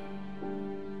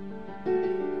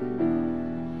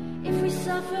 If we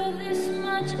suffer this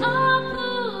much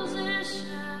opposition,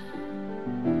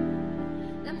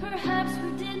 then perhaps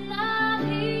we did not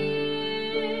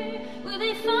hear. Will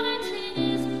they find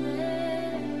his place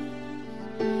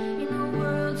in a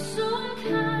world so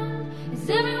unkind? Is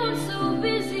everyone so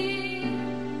busy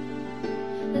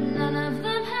that none of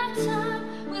them have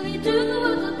time? Will he do the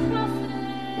work of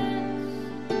prophets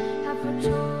have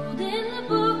foretold in the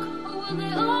book, or will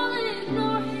they all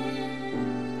ignore him?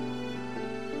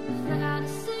 That's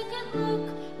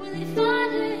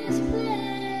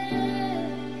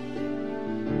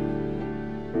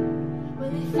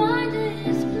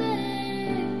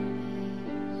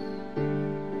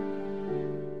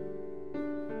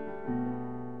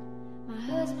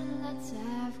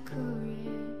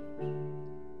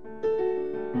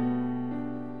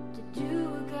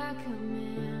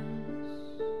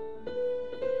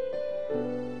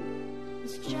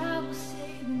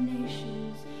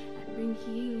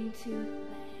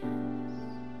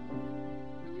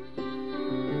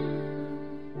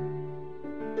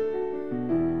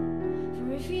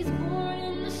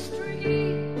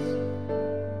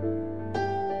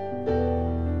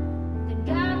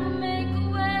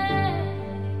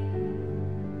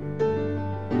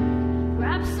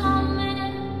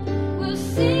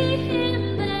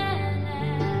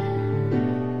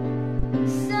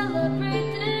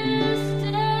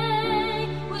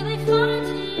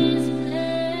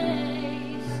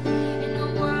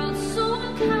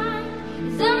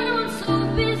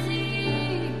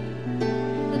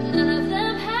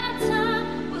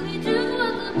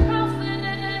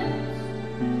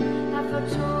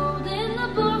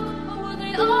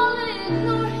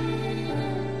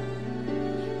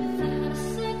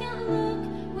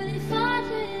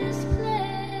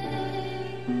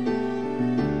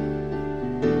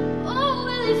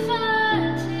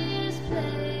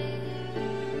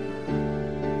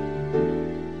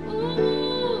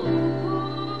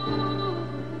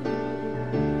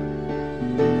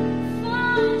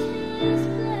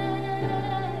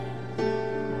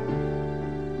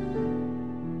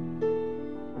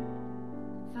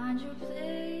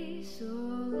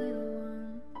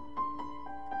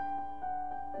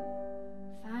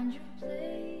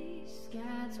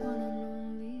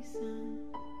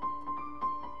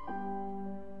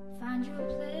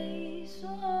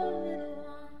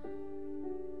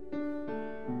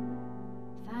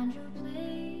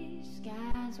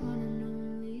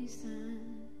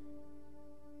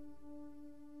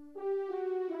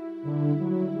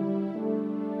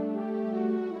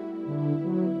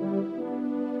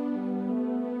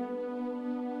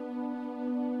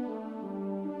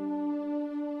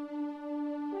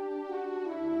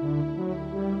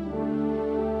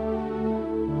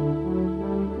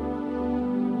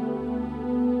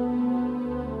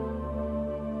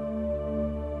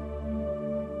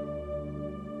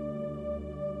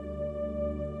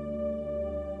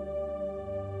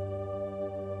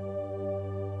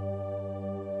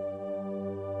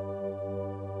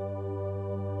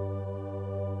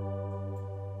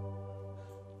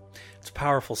a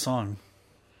powerful song.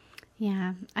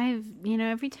 Yeah,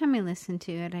 every time I listen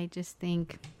to it, I just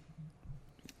think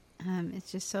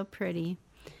it's just so pretty.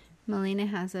 Melina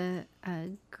has a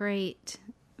great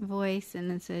voice,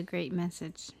 and it's a great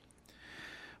message.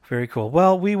 Very cool.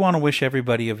 Well, we want to wish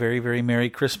everybody a very, very Merry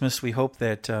Christmas. We hope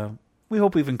that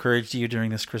we've encouraged you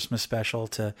during this Christmas special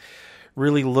to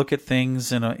really look at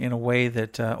things in a way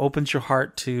that opens your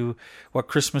heart to what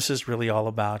Christmas is really all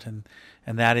about, and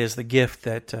that is the gift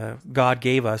that God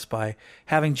gave us by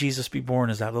having Jesus be born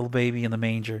as that little baby in the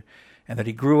manger, and that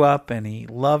he grew up and he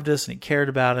loved us and he cared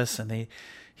about us, and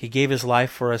he gave his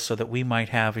life for us so that we might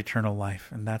have eternal life,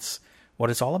 and that's what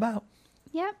it's all about.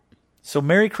 Yep. So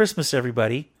Merry Christmas,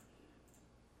 everybody.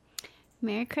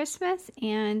 Merry Christmas,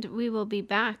 and we will be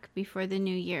back before the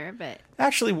new year. But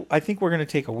actually, I think we're going to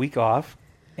take a week off,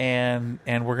 and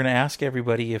we're going to ask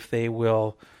everybody if they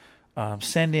will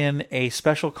send in a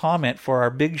special comment for our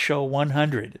Big Show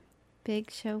 100. Big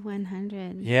Show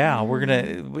 100. Yeah, we're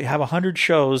going to have 100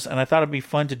 shows, and I thought it'd be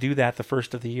fun to do that the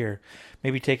first of the year.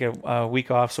 Maybe take a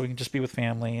week off so we can just be with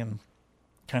family and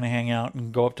kind of hang out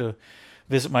and go up to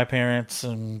visit my parents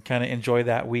and kind of enjoy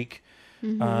that week.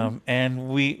 Mm-hmm. And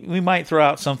we might throw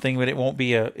out something, but it won't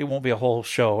be a whole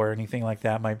show or anything like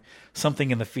that. Might something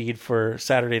in the feed for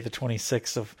Saturday the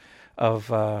 26th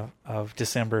of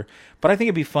December. But I think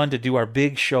it'd be fun to do our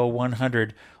Big Show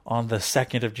 100 on the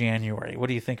 2nd of January. What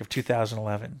do you think of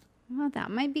 2011? Well,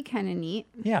 that might be kind of neat.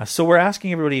 Yeah, so we're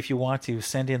asking everybody if you want to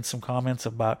send in some comments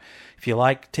about if you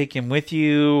like Take Him With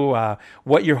You,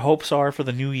 what your hopes are for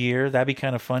the new year. That'd be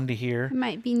kind of fun to hear. It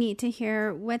might be neat to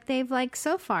hear what they've liked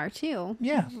so far, too.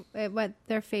 Yeah. What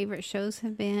their favorite shows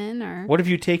have been. Or what have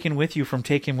you taken with you from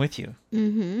Take Him With You?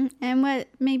 Mm-hmm. And what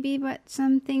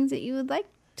some things that you would like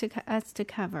us to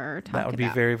cover or talk about. That would be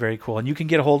very, very cool. And you can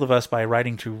get a hold of us by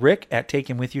writing to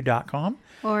rick@takehimwithyou.com.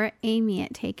 Or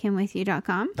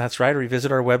amy@takehimwithyou.com. That's right. Or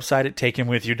visit our website at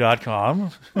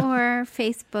takehimwithyou.com. Or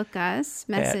Facebook us,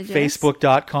 message us.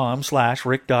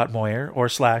 Facebook.com/rick.moyer or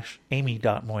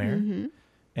 /amy.moyer. Mm-hmm.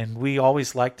 And we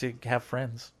always like to have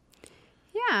friends.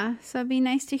 Yeah. So it'd be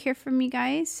nice to hear from you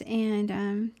guys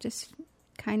and just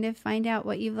kind of find out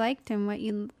what you've liked and what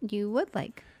you would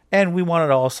like. And we wanted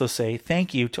to also say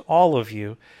thank you to all of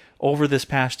you over this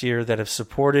past year that have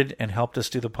supported and helped us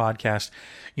do the podcast.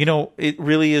 You know, it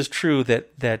really is true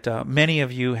that many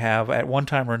of you have, at one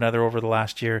time or another over the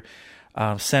last year,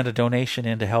 sent a donation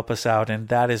in to help us out, and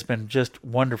that has been just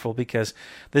wonderful because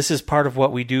this is part of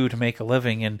what we do to make a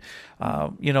living. And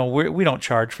we don't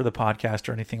charge for the podcast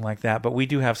or anything like that, but we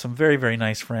do have some very, very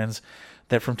nice friends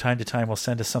that from time to time will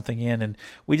send us something in, and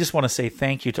we just want to say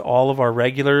thank you to all of our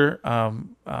regular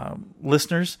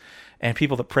listeners and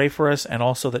people that pray for us and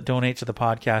also that donate to the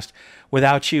podcast.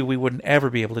 Without you, we wouldn't ever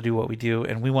be able to do what we do,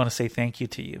 and we want to say thank you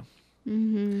to you.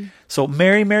 Mm-hmm. So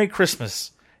Merry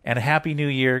Christmas and a Happy New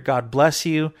Year. God bless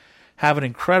you. Have an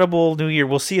incredible New Year.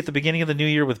 We'll see you at the beginning of the New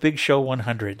Year with Big Show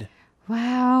 100.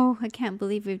 Wow, I can't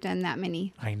believe we've done that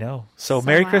many. I know. So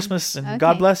Merry Christmas and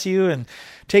God bless you, and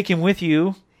Take Him With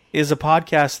You is a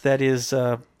podcast that is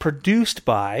produced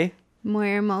by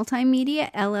Moyer Multimedia,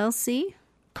 LLC.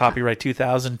 Copyright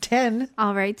 2010.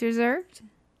 All rights reserved.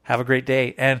 Have a great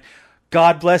day, and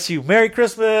God bless you. Merry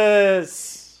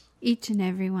Christmas! Each and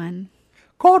every one.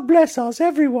 God bless us,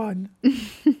 everyone.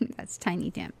 That's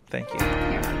Tiny Tim. Thank you.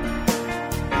 You're welcome.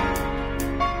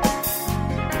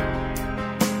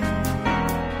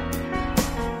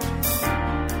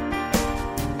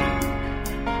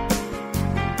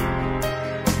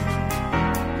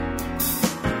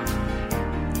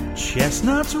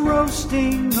 Chestnuts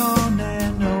roasting on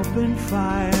an open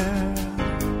fire,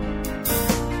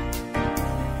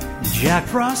 Jack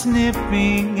Frost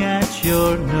nipping at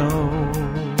your nose,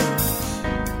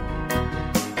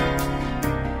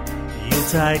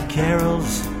 Yuletide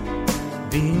carols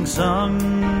being sung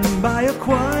by a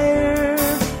choir,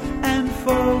 and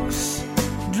folks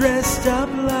dressed up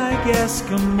like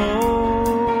Eskimos.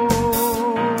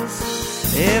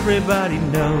 Everybody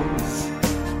knows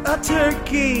a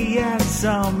turkey and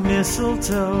some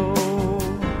mistletoe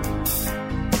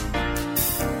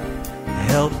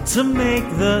help to make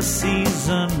the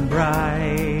season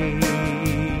bright.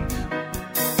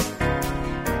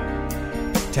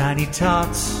 Tiny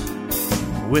tots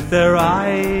with their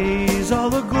eyes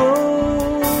all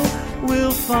aglow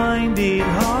will find it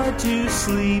hard to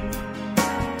sleep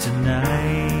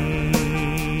tonight.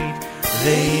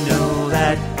 They know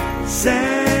that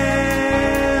Santa's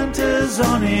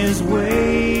on his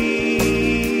way.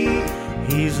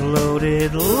 He's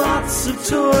loaded lots of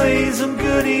toys and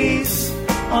goodies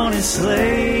on his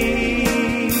sleigh.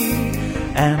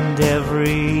 and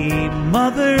every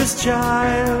mother's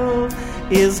child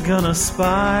is gonna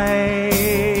spy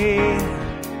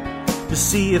to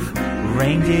see if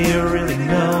reindeer really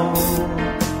know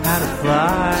how to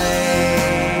fly.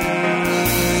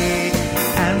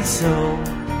 And so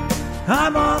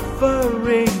I'm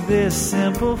offering this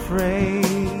simple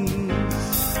phrase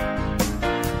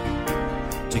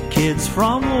to kids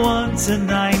from 1 to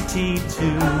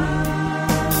 92.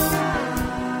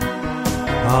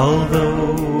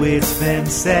 Although it's been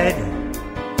said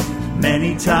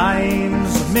many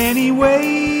times, many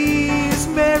ways,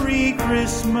 Merry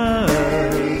Christmas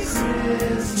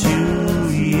to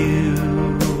you.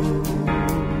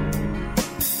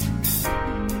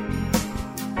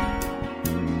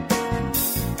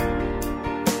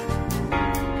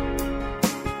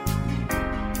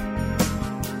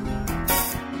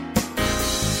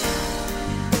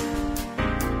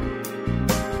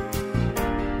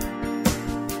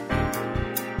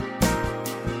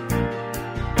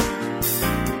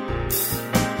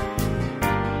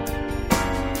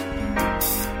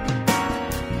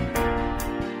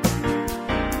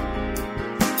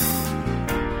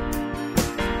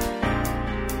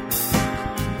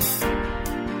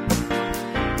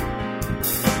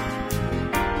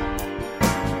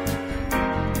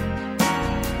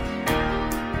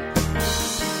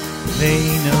 They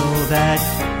know that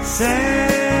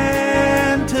Santa's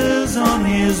on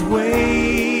his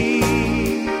way.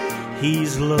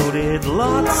 He's loaded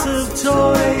lots of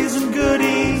toys and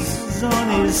goodies on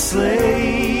his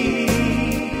sleigh.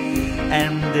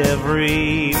 And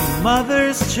every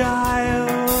mother's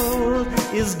child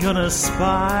is gonna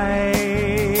spy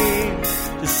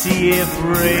to see if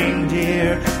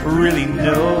reindeer really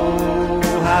know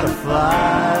how to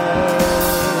fly.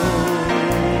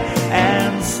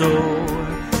 And so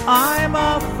I'm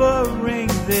offering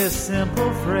this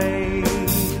simple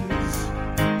phrase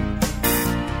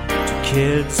to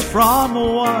kids from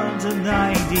 1 to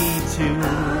 92.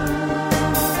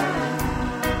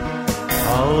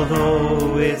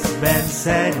 Although it's been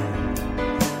said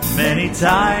many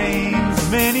times,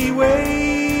 many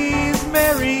ways,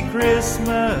 Merry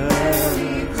Christmas,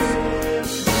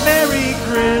 Merry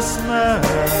Christmas,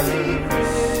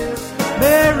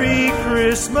 Merry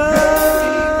Christmas.